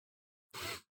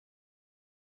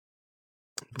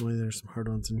 Boy, there's some hard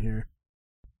ones in here.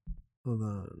 Hold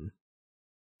on.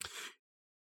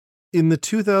 In the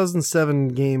 2007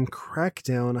 game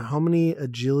Crackdown, how many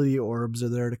agility orbs are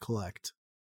there to collect?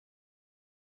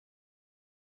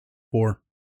 4.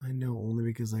 I know only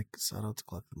because I set out to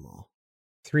collect them all.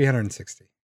 360.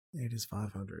 It is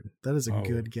 500. That is a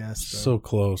good guess, though. So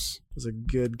close. It was a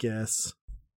good guess.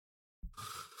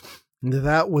 And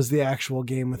that was the actual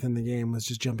game within the game, was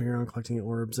just jumping around collecting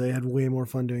orbs. I had way more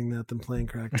fun doing that than playing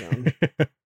Crackdown.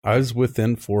 I was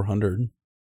within 400.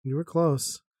 You were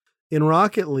close. In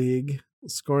Rocket League,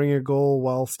 scoring a goal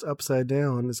whilst upside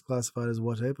down is classified as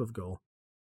what type of goal?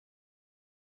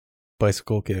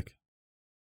 Bicycle kick.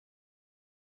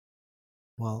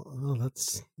 Well,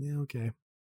 that's... Yeah, okay.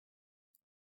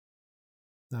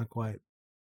 Not quite.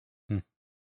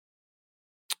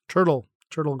 Turtle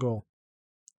goal.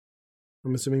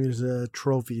 I'm assuming there's a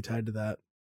trophy tied to that.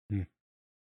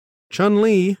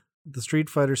 Chun-Li, the Street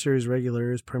Fighter series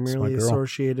regular, is primarily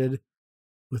associated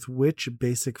with which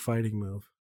basic fighting move?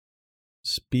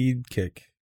 Speed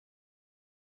kick.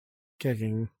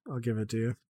 Kicking. I'll give it to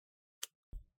you.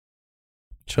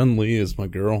 Chun-Li is my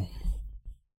girl.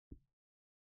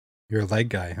 You're a leg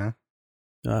guy, huh?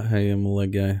 I am a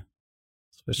leg guy.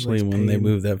 Especially when they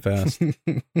move that fast.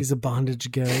 He's a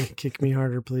bondage guy. Kick me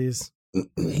harder, please.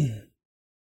 In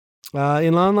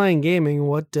online gaming,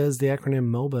 what does the acronym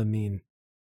MOBA mean?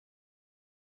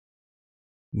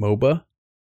 MOBA?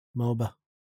 MOBA.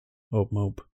 Oh,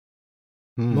 MOB.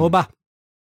 MOBA.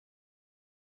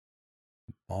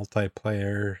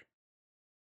 Multiplayer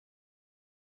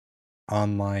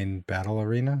online battle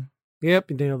arena?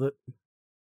 Yep, you nailed it.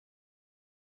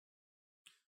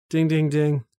 Ding, ding,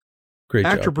 ding. Great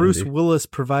Actor job, Bruce Andy. Willis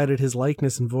provided his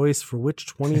likeness and voice for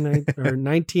which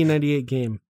 1998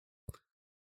 game?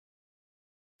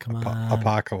 Come on.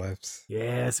 Apocalypse.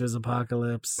 Yes, it was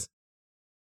Apocalypse.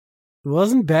 It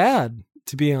wasn't bad,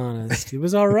 to be honest. It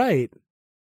was all right.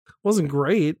 It wasn't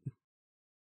great.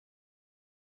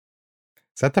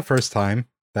 Is that the first time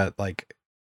that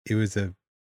it was a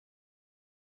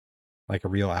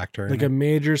real actor? Like a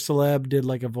major celeb did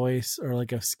like a voice or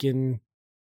like a skin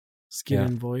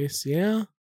and voice. Yeah,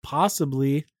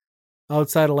 possibly.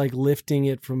 Outside of like lifting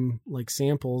it from like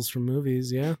samples from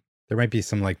movies. Yeah. There might be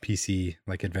some PC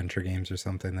adventure games or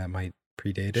something that might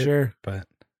predate it. Sure. But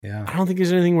yeah. I don't think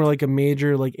there's anything where like a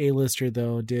major like A-lister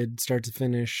though did start to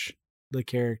finish the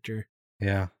character.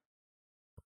 Yeah.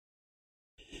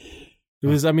 It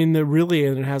was, I mean, really,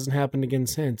 and it hasn't happened again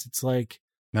since. It's like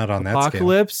Not on that scale.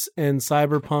 Apocalypse and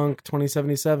Cyberpunk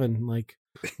 2077. Like,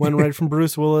 went right from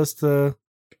Bruce Willis to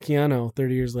Keanu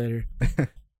 30 years later.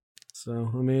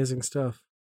 So, amazing stuff.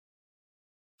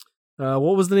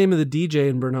 What was the name of the DJ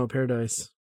in Burnout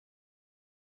Paradise?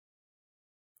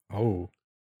 Oh.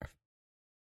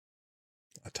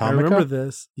 Atomica? I remember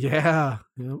this. Yeah.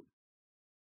 Yep.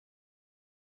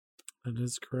 That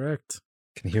is correct.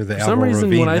 Can hear the For some reason,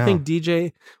 Ravine when I now. think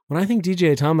DJ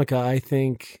Atomica, I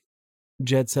think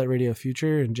Jet Set Radio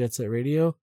Future and Jet Set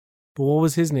Radio. But what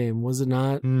was his name? Was it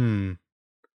not?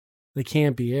 That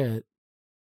can't be it.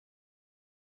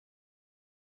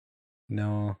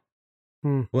 No.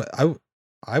 Hmm. Well,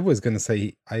 I was gonna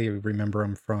say I remember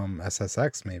him from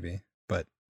SSX maybe, but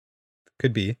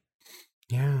could be.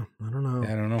 Yeah, I don't know.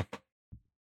 Yeah, I don't know.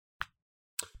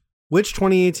 Which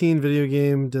 2018 video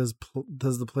game does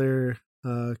the player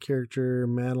character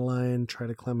Madeline try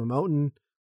to climb a mountain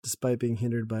despite being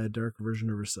hindered by a dark version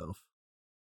of herself?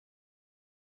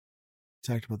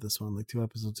 Talked about this one like 2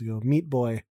 episodes ago. Meat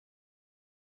Boy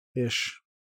ish.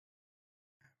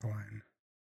 Line.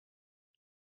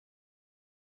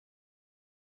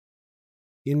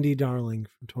 Indie Darling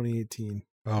from 2018.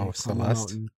 Oh,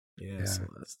 Celeste. Yeah,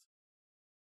 Celeste.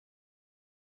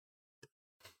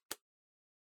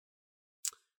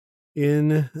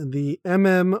 In the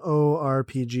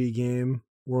MMORPG game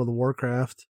World of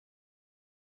Warcraft,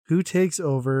 who takes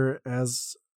over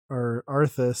as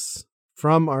Arthas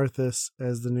from Arthas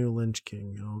as the new Lynch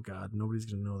King? Oh God, nobody's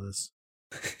gonna know this.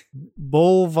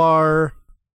 Bolvar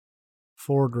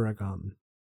Fordragon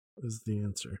is the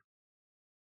answer.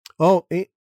 Oh,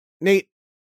 Nate,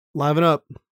 liven up.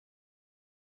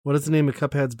 What is the name of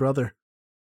Cuphead's brother?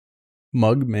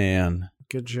 Mugman.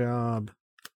 Good job.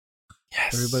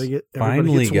 Yes. Everybody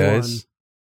finally, gets guys. one.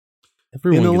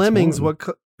 Everyone In the gets Lemmings, one.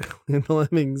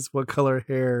 what color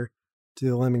hair do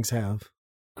the Lemmings have?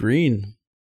 Green.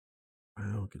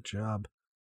 Wow, good job.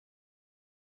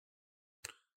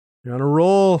 You're on a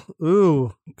roll.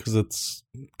 Ooh. Because it's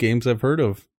games I've heard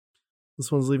of.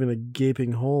 This one's leaving a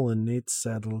gaping hole in Nate's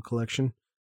sad little collection.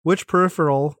 Which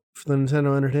peripheral for the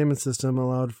Nintendo Entertainment System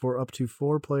allowed for up to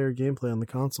 4-player gameplay on the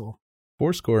console?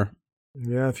 Fourscore.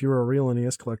 Yeah, if you were a real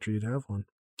NES collector, you'd have one.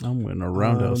 I'm going to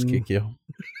roundhouse kick you.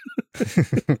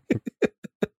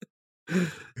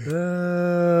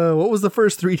 What was the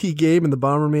first 3D game in the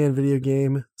Bomberman video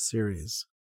game series?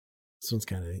 This one's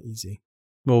kind of easy.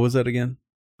 What was that again?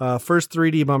 First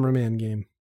 3D Bomberman game.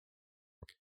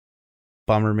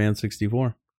 Bomberman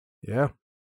 64. Yeah.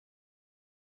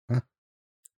 Huh?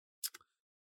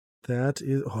 That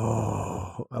is.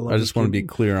 Oh, I love. I just want to be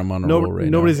clear. I'm on a roll right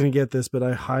nobody's now. gonna get this, but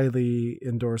I highly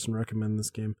endorse and recommend this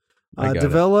game. I got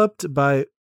Developed by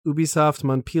Ubisoft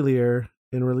Montpellier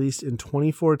and released in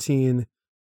 2014,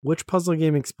 which puzzle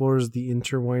game explores the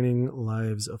intertwining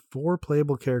lives of 4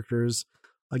 playable characters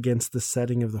against the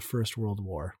setting of the First World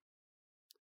War?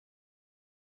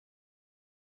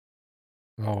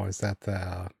 Oh, is that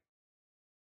the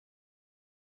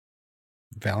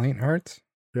Valiant Hearts?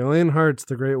 Valiant Hearts: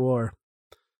 The Great War.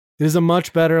 It is a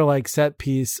much better like set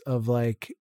piece of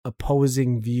like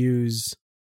opposing views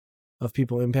of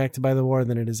people impacted by the war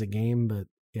than it is a game, but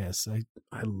yes, I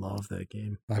love that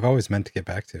game. I've always meant to get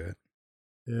back to it.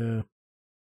 Yeah.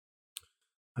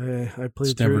 I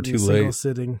played It's through never it in too a single late.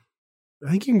 sitting.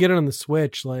 I think you can get it on the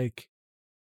Switch. Like,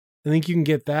 I think you can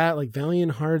get that, like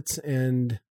Valiant Hearts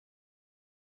and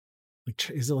like,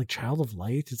 is it like Child of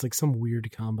Light? It's like some weird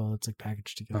combo that's like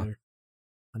packaged together.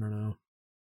 I don't know.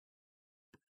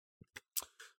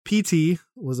 PT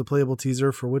was a playable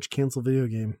teaser for which canceled video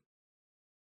game?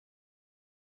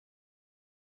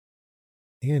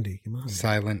 Andy, come on.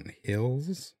 Silent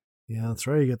Hills? Yeah, that's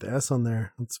right. You got the S on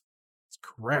there. That's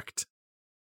correct.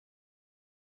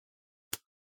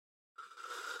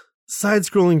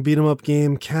 Side-scrolling beat-em-up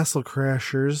game Castle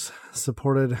Crashers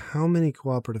supported how many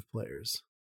cooperative players?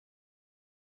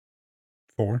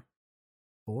 4.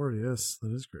 4, yes,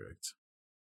 that is correct.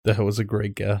 That was a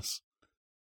great guess.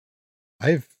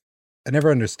 I never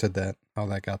understood that, how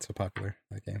that got so popular,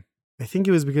 that game. I think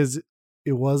it was because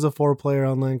it was a 4-player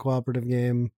online cooperative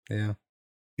game Yeah.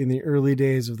 in the early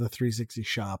days of the 360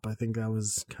 shop. I think that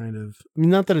was kind of, I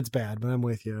mean, not that it's bad, but I'm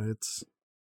with you. It's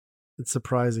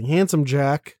surprising. Handsome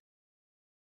Jack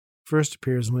first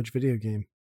appears in which video game?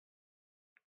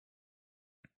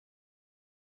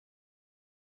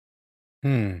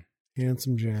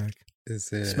 Handsome Jack.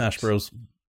 Is it Smash Bros.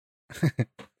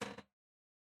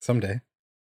 Someday.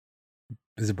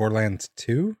 Is it Borderlands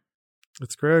 2?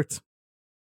 That's correct.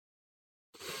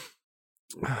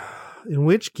 In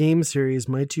which game series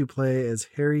might you play as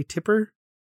Harry Tipper,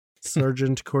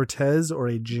 Sergeant Cortez or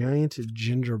a giant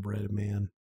gingerbread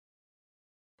man?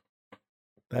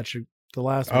 That should the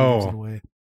last one gives it away.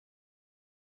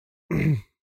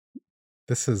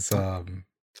 This is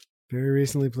very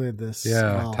recently played this.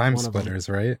 Yeah, well, Time Splitters,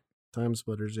 right? Time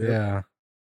Splitters, Yeah.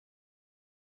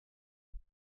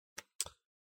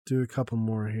 Do a couple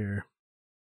more here.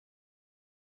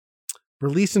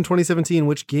 Released in 2017,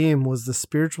 which game was the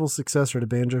spiritual successor to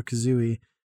Banjo-Kazooie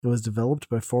and was developed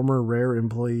by former Rare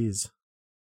employees?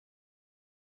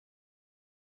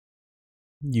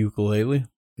 Ukulele.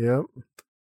 Yep.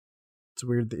 It's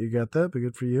weird that you got that, but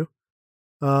good for you.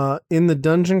 In the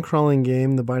dungeon crawling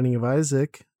game, The Binding of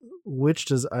Isaac, which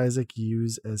does Isaac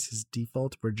use as his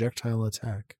default projectile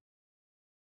attack?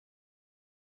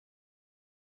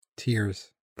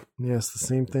 Tears. Yes, the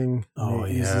same thing Oh,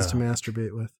 he uses to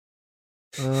masturbate with.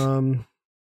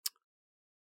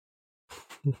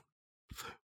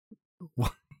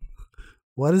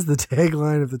 What is the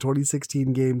tagline of the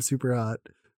 2016 game Superhot,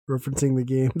 referencing the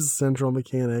game's central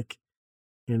mechanic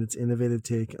and its innovative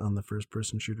take on the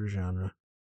first-person shooter genre?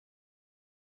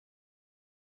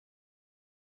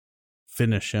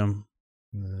 Finish him.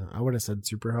 I would have said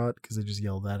Superhot because I just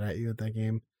yelled that at you at that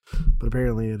game. But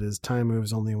apparently it is time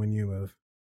moves only when you move.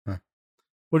 Huh.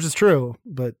 Which is true,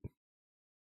 but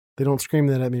they don't scream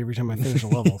that at me every time I finish a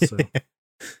level, so.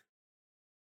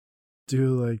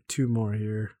 Do like two more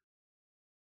here.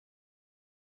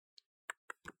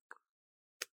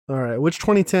 Alright, which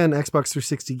 2010 Xbox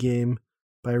 360 game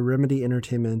by Remedy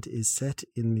Entertainment is set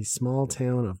in the small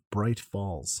town of Bright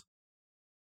Falls?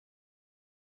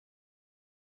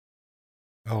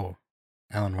 Oh,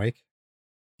 Alan Wake?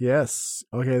 Yes.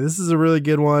 Okay, this is a really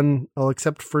good one. I'll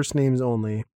accept first names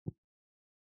only.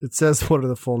 It says what are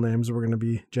the full names. We're going to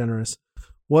be generous.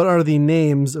 What are the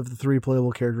names of the 3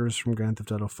 playable characters from Grand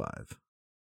Theft Auto 5?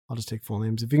 I'll just take full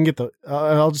names. If you can get the...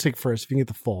 I'll just take first. If you can get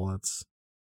the full, that's...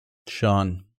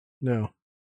 Sean. No.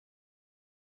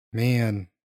 Man.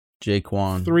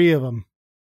 Jaquan. 3 of them.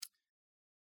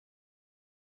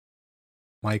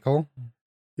 Michael?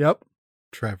 Yep.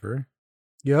 Trevor?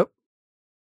 Yep.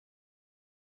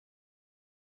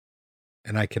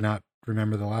 And I cannot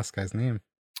remember the last guy's name.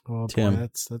 Oh, Tim. boy,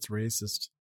 that's racist.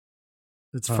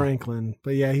 It's Franklin.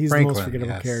 But yeah, he's the most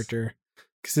forgettable character.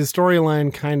 Because his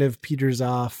storyline kind of peters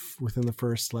off within the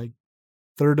first, like,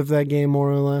 third of that game,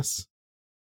 more or less.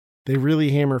 They really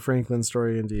hammer Franklin's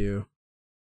story into you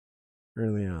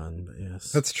early on, but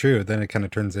yes. That's true. Then it kind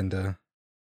of turns into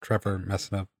Trevor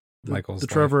messing up Michael's The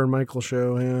life. Trevor and Michael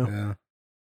show, yeah. Yeah.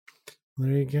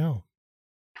 There you go.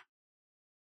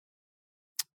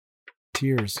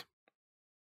 Tears.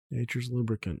 Nature's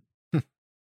lubricant.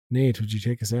 Nate, would you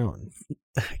take us out?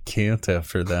 I can't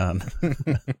after that.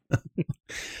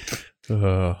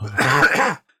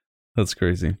 Oh, that's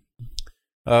crazy.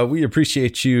 We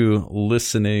appreciate you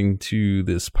listening to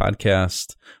this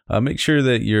podcast. Make sure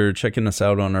that you're checking us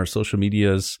out on our social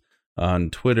medias, on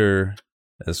Twitter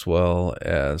as well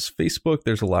as Facebook.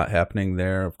 There's a lot happening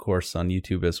there, of course, on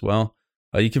YouTube as well.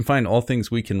 You can find all things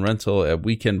Weekend Rental at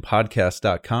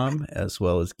weekendpodcast.com as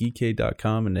well as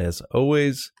geekade.com. And as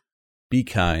always, be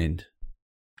kind.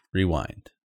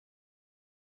 Rewind.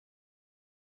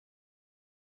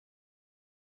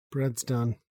 Bread's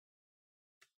done.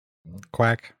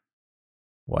 Quack.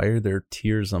 Why are there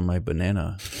tears on my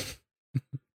banana?